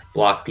people,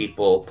 block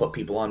people, put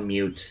people on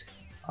mute,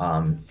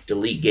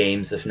 delete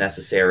games if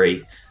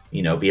necessary,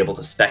 be able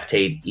to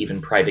spectate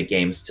even private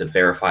games to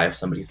verify if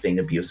somebody's being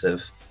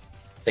abusive,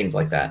 things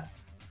like that.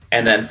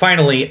 And then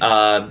finally,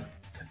 on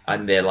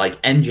the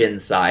engine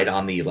side,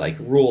 on the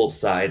rules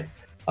side,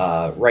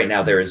 right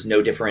now there is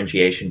no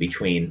differentiation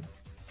between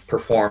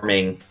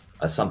performing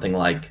something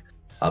like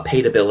a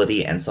paid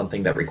ability and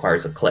something that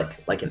requires a click,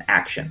 like an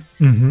action.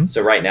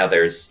 So right now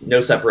there's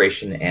no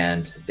separation,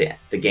 and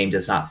the game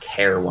does not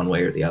care one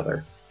way or the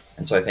other.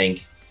 And so I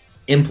think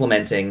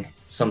implementing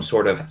some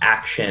sort of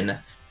action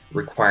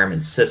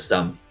requirement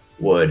system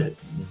would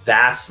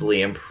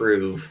vastly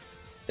improve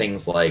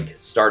things like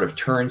start of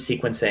turn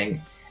sequencing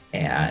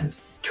and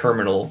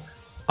terminal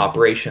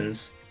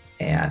operations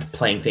and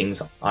playing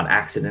things on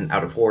accident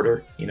out of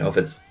order. If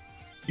it's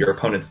your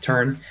opponent's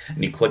turn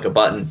and you click a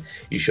button,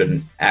 you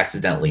shouldn't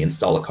accidentally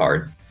install a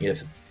card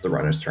if it's the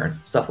runner's turn,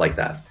 stuff like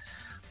that.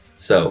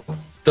 So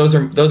those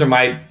are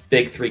my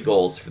big three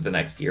goals for the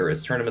next year: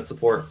 is tournament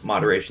support,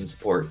 moderation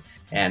support,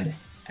 and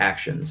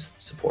actions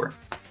support.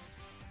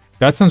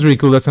 That sounds really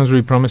cool. That sounds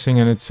really promising,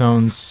 and it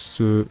sounds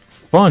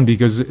fun,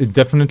 because it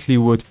definitely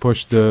would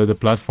push the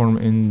platform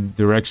in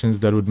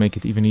directions that would make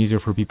it even easier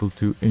for people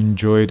to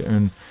enjoy it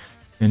and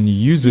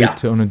use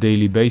it on a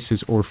daily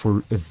basis, or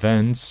for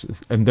events.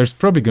 And there's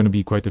probably going to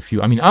be quite a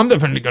few. I mean, I'm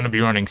definitely going to be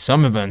running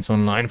some events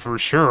online for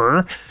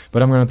sure,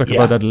 but I'm going to talk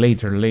about that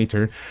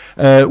later.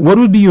 What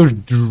would be your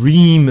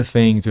dream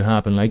thing to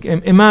happen? Like,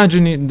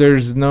 imagine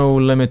there's no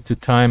limit to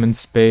time and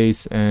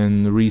space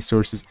and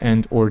resources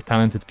and or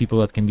talented people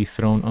that can be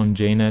thrown on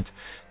JNet,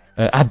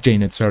 at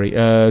JNet, sorry.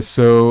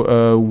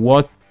 So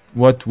what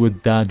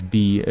would that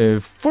be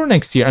for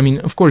next year? I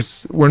mean, of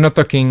course, we're not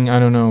talking, I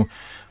don't know,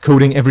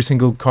 coding every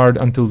single card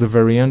until the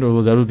very end,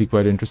 although that would be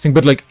quite interesting.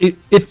 But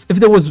if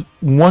there was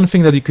one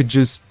thing that you could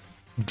just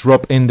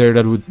drop in there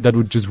that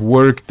would just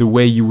work the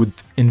way you would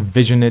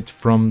envision it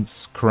from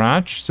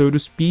scratch, so to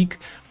speak,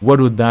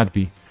 what would that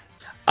be?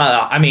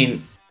 I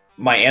mean,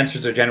 my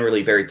answers are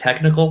generally very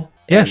technical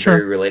and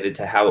very related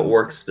to how it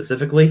works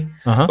specifically.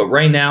 But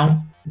right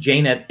now,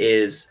 JNet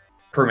is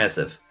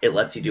permissive. It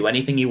lets you do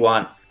anything you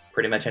want,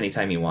 pretty much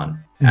anytime you want.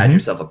 Add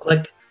yourself a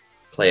click,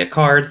 play a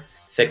card,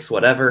 fix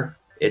whatever.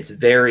 It's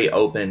very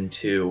open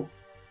to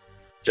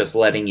just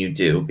letting you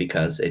do,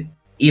 because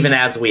even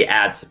as we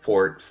add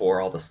support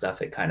for all the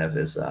stuff, it kind of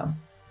is,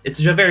 it's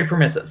just very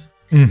permissive.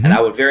 And I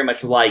would very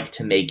much like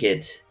to make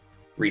it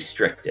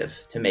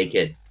restrictive, to make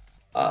it,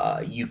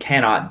 you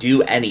cannot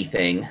do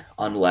anything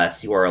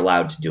unless you are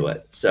allowed to do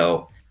it.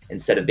 So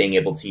instead of being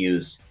able to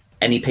use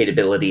any paid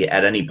ability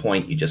at any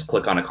point, you just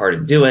click on a card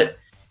and do it.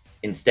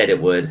 Instead,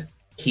 it would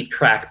keep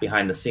track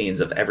behind the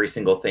scenes of every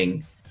single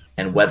thing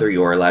and whether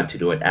you are allowed to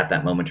do it at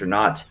that moment or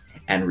not,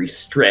 and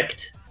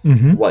restrict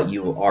what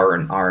you are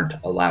and aren't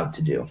allowed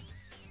to do.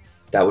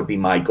 That would be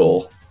my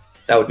goal.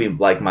 That would be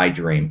my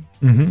dream.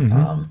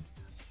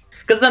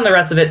 Because then the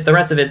rest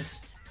of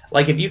it's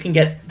if you can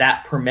get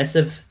that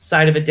permissive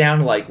side of it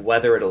down, like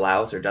whether it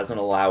allows or doesn't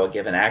allow a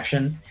given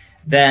action,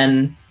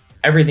 then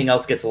everything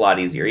else gets a lot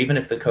easier. Even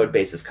if the code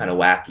base is kind of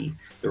wacky,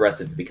 the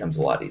rest of it becomes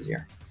a lot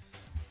easier.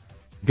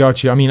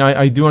 Gotcha. I mean,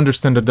 I do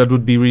understand that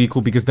would be really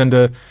cool, because then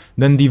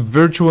the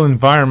virtual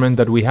environment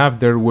that we have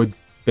there would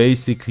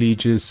basically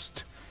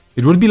just,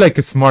 it would be like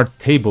a smart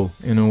table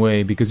in a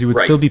way, because you would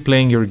Right. still be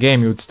playing your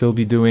game. You would still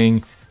be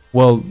doing,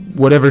 well,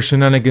 whatever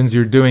shenanigans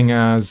you're doing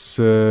as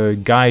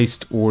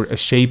Geist or a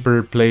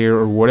Shaper player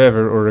or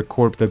whatever, or a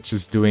Corp that's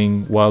just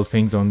doing wild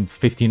things on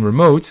 15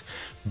 remotes.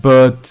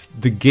 But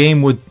the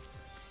game would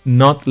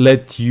not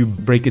let you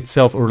break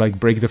itself, or like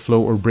break the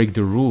flow or break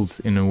the rules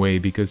in a way,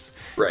 because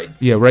Right.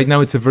 yeah, right now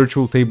it's a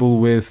virtual table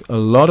with a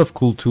lot of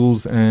cool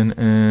tools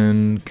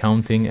and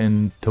counting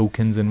and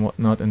tokens and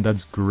whatnot, and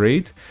that's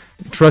great.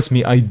 Trust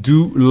me, I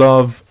do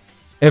love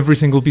every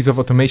single piece of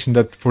automation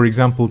that, for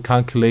example,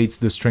 calculates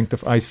the strength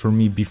of ice for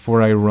me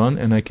before I run,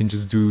 and I can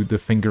just do the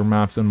finger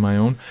maths on my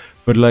own.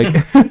 But like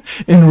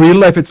in real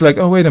life, it's like,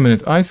 oh, wait a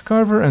minute, ice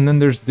carver, and then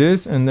there's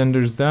this, and then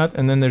there's that,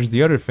 and then there's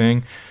the other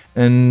thing.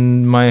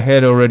 And my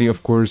head already,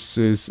 of course,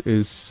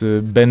 is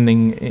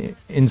bending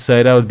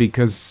inside out,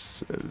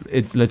 because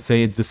it's, let's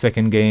say it's the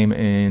second game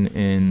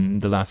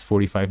in the last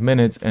 45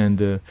 minutes,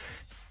 and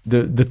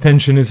the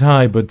tension is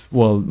high, but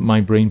well,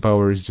 my brain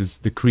power is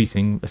just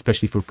decreasing,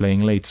 especially for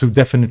playing late. So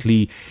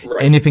definitely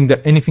Right.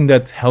 anything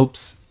that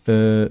helps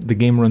the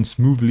game run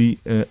smoothly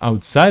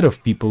outside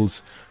of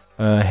people's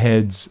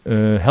heads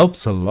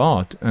helps a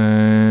lot,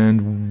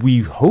 and we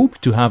hope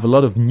to have a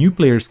lot of new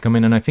players come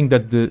in, and I think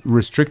that the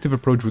restrictive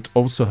approach would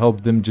also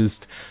help them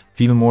just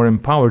feel more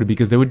empowered,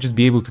 because they would just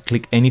be able to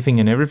click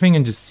anything and everything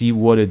and just see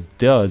what it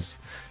does.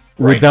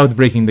 Right. Without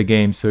breaking the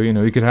game. So, you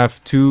know, you could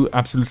have two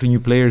absolutely new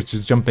players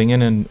just jumping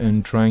in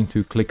and trying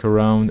to click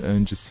around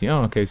and just see,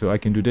 oh, okay, so I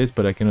can do this,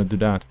 but I cannot do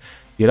that.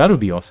 Yeah, that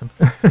would be awesome.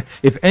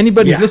 If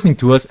anybody's listening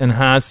to us and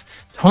has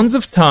tons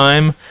of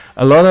time,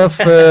 a lot of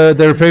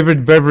their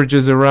favorite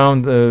beverages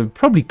around,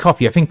 probably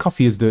coffee. I think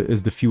coffee is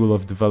the fuel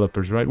of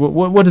developers, right?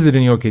 What is it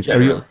in your case?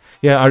 Generally.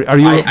 Are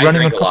you I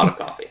running on drink a coffee? lot of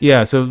coffee.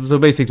 Yeah, so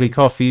basically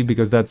coffee,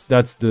 because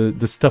that's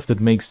the stuff that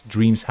makes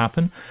dreams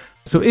happen.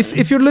 So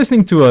if you're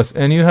listening to us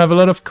and you have a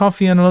lot of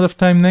coffee and a lot of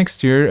time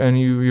next year,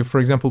 and you're, for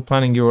example,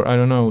 planning your, I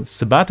don't know,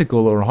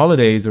 sabbatical or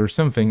holidays or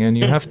something, and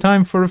you have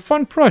time for a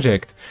fun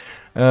project,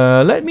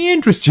 let me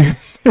interest you in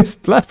this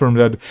platform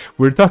that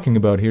we're talking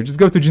about here. Just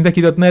go to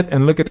jinteki.net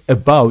and look at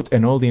About,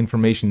 and all the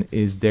information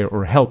is there,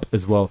 or Help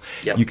as well.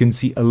 Yep. You can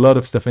see a lot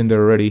of stuff in there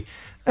already.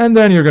 And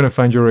then you're going to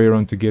find your way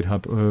around to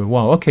GitHub.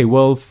 Wow, okay,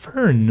 well,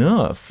 fair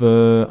enough.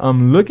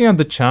 I'm looking at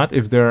the chat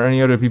if there are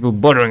any other people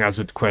bothering us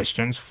with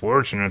questions.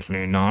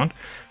 Fortunately not.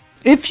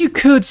 If you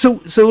could,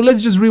 so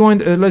let's just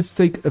rewind. Let's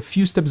take a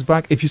few steps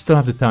back if you still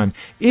have the time.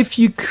 If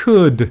you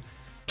could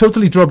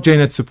totally drop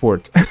JNet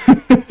support,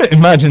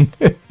 imagine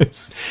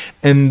this,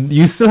 and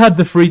you still had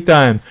the free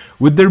time,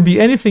 would there be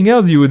anything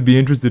else you would be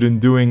interested in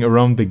doing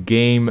around the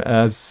game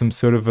as some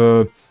sort of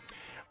a,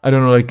 I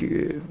don't know, like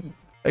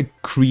a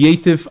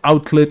creative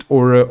outlet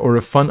or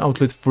a fun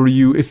outlet for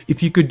you?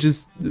 If you could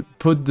just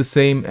put the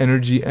same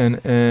energy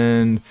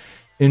and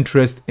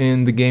interest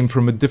in the game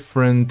from a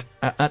different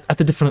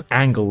at a different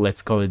angle,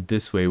 let's call it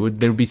this way, would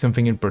there be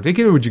something in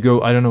particular? Would you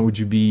go, I don't know, would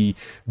you be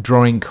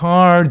drawing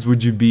cards?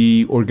 Would you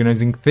be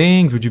organizing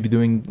things? Would you be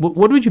doing,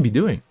 what would you be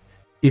doing,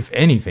 if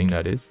anything,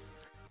 that is?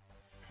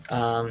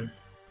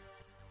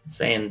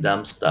 Saying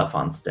dumb stuff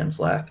on Stem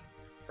Slack,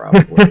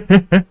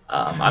 probably.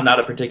 I'm not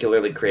a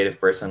particularly creative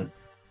person,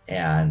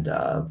 and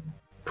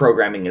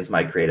programming is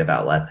my creative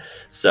outlet.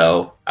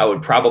 So I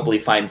would probably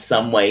find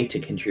some way to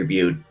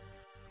contribute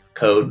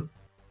code,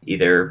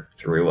 either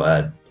through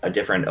a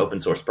different open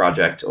source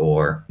project,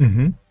 or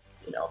you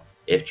know,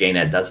 if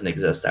JNet doesn't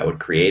exist, I would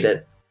create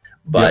it.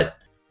 But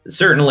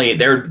certainly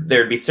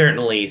there'd be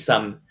certainly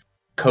some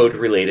code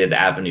related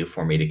avenue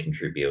for me to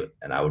contribute,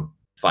 and I would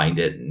find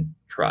it and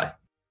try.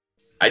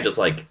 I just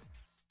like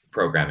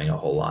programming a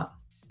whole lot.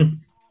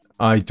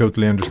 I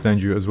totally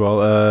understand you as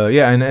well.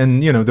 Yeah,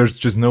 and you know, there's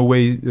just no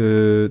way.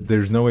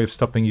 There's no way of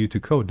stopping you to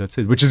code. That's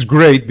it, which is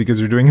great because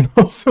you're doing an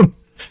awesome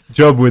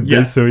job with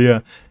this. So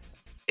yeah,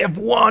 I have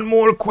one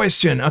more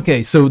question.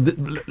 Okay, so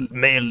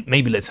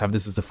maybe let's have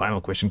this as the final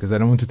question, because I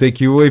don't want to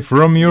take you away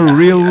from your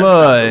real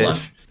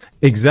life.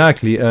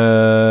 Exactly.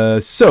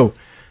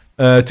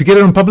 To get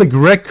it on public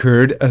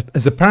record,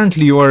 as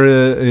apparently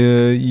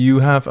you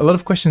have a lot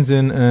of questions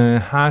in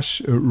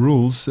hashtag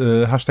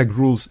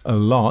rules a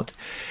lot.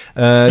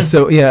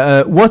 So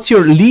yeah, what's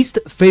your least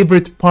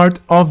favorite part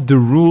of the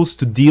rules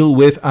to deal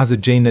with as a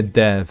JNet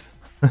dev?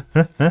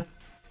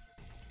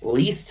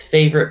 Least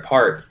favorite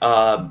part?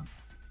 Well,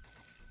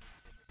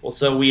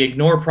 so we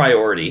ignore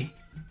priority,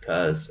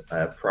 because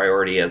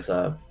priority is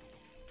a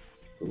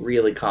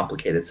really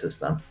complicated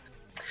system.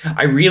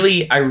 I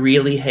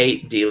really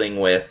hate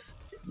dealing with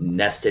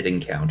nested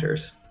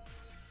encounters.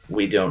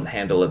 We don't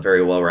handle it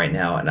very well right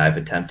now, and I've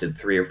attempted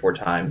 3 or 4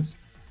 times.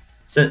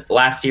 Since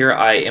last year,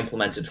 I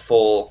implemented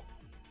full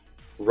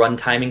run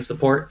timing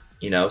support,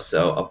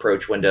 so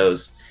approach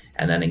windows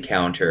and then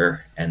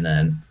encounter and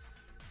then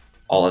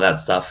all of that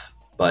stuff.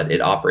 But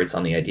it operates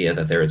on the idea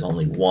that there is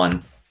only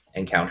one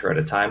encounter at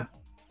a time.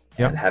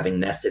 Yep. And having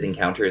nested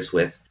encounters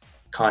with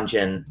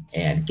Conjin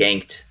and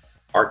Ganked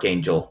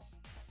Archangel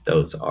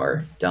those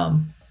are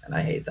dumb, and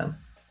I hate them.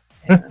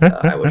 And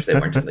I wish they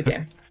weren't in the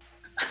game.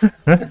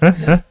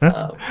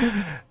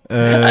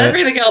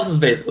 Everything else is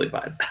basically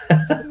fine.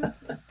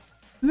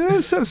 Yeah,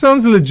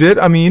 sounds legit.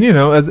 I mean,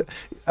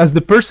 as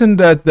the person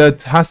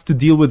that has to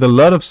deal with a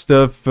lot of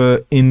stuff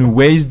in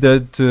ways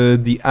that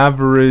the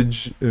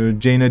average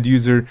JNet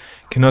user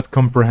cannot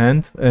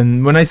comprehend.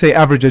 And when I say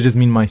average, I just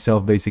mean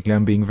myself. Basically,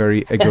 I'm being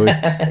very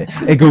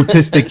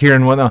egotistic here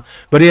and whatnot.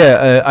 But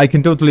yeah, I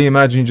can totally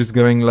imagine just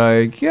going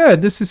like, yeah,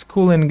 this is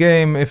cool in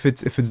game if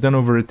it's done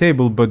over a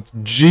table. But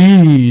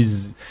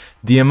geez,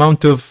 the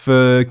amount of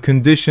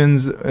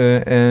conditions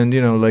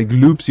and like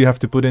loops you have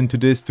to put into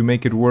this to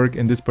make it work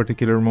in this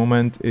particular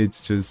moment, it's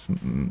just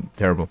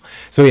terrible.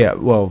 So yeah,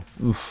 well,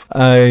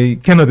 I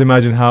cannot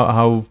imagine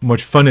how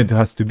much fun it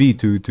has to be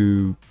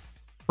to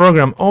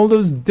program all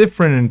those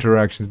different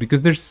interactions,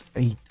 because there's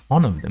a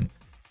ton of them.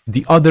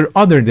 The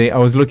other day I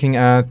was looking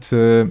at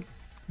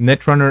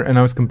Netrunner and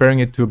I was comparing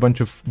it to a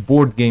bunch of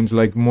board games,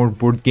 like more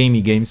board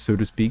gamey games, so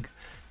to speak.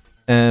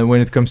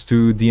 When it comes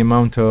to the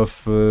amount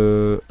of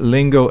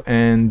lingo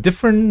and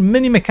different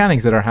mini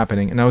mechanics that are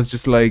happening. And I was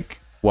just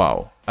like,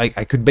 wow,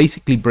 I could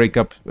basically break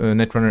up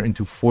Netrunner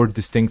into 4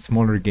 distinct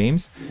smaller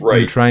games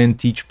and try and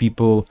teach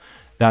people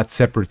that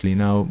separately.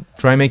 Now,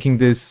 try making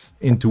this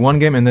into one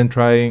game and then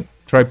try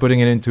putting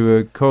it into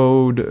a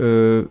code,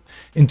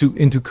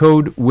 into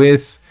code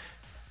with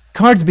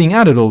cards being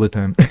added all the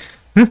time.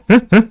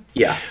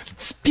 Yeah.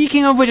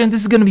 Speaking of which, and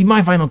this is going to be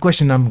my final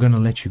question, I'm going to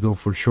let you go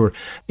for sure,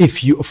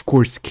 if you of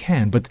course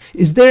can, but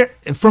is there,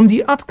 from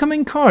the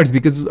upcoming cards,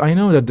 because I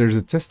know that there's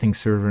a testing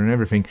server and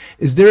everything,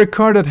 is there a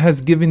card that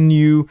has given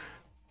you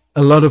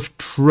a lot of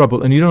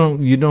trouble? And you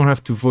don't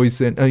have to voice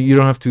it, you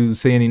don't have to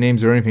say any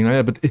names or anything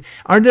like that, but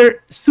are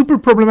there super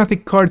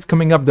problematic cards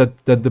coming up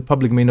that the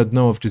public may not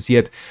know of just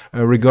yet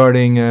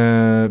regarding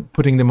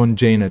putting them on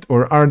JNet?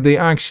 Or are they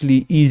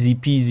actually easy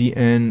peasy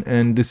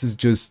and this is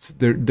just,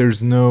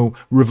 there's no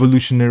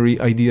revolutionary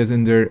ideas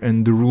in there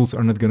and the rules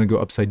are not going to go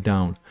upside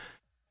down?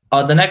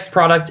 The next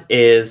product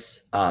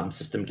is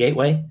System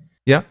Gateway,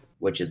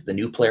 which is the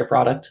new player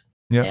product,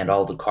 and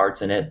all the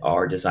cards in it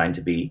are designed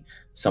to be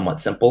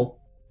somewhat simple,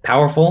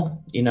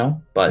 powerful,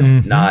 but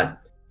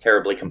not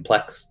terribly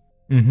complex.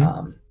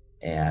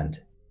 And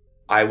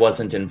I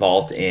wasn't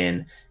involved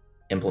in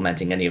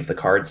implementing any of the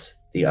cards.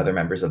 The other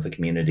members of the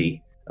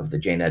community, of the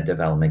JNet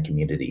development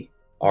community,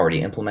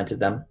 already implemented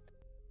them.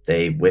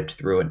 They whipped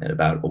through it in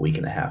about a week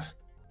and a half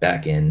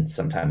back in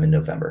sometime in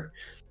November.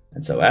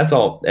 And so that's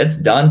all. It's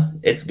done.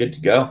 It's good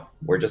to go.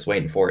 We're just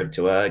waiting for it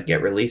to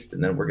get released,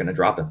 and then we're going to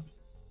drop it.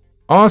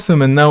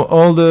 Awesome. And now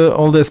all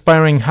the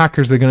aspiring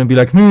hackers are going to be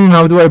like,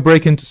 how do I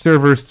break into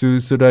servers so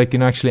that I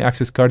can actually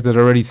access cards that are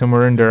already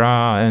somewhere in there?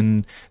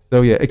 And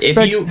so yeah,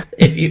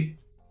 if you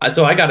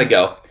so I got to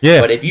go. Yeah.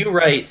 But if you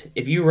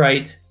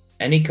write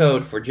any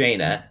code for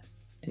JNet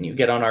and you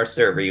get on our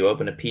server, you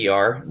open a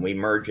PR and we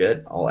merge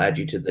it, I'll add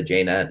you to the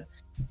JNet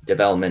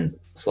development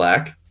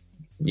Slack.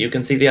 You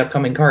can see the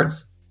upcoming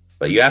cards,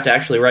 but you have to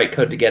actually write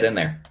code to get in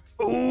there.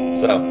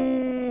 So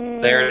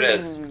there it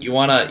is. You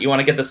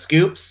wanna get the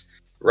scoops?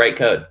 Write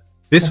code.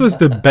 This was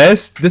the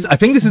best. I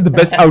think this is the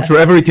best outro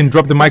ever. You can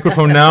drop the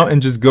microphone now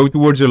and just go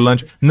towards your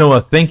lunch.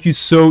 Noah, thank you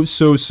so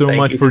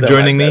much for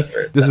joining me.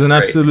 This is an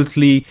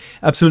absolutely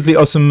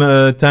awesome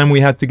time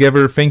we had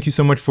together. Thank you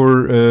so much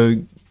for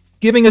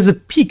giving us a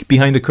peek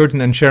behind the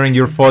curtain and sharing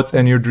your thoughts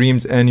and your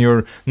dreams and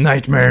your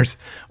nightmares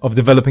of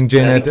developing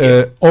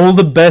JNet. All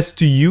the best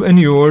to you and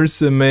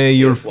yours. May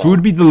your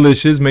food be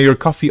delicious. May your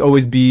coffee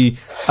always be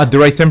at the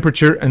right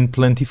temperature and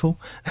plentiful.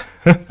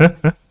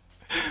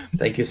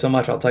 Thank you so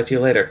much. I'll talk to you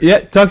later. Yeah,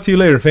 talk to you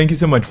later. Thank you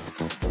so much.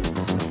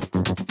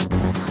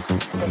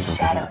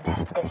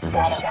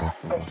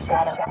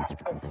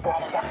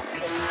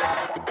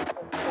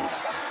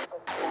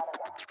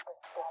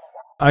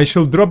 I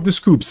shall drop the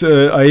scoops.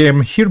 I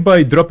am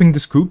hereby dropping the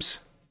scoops.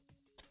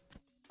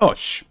 Oh,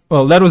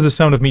 well, that was the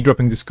sound of me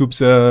dropping the scoops.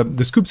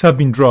 The scoops have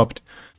been dropped.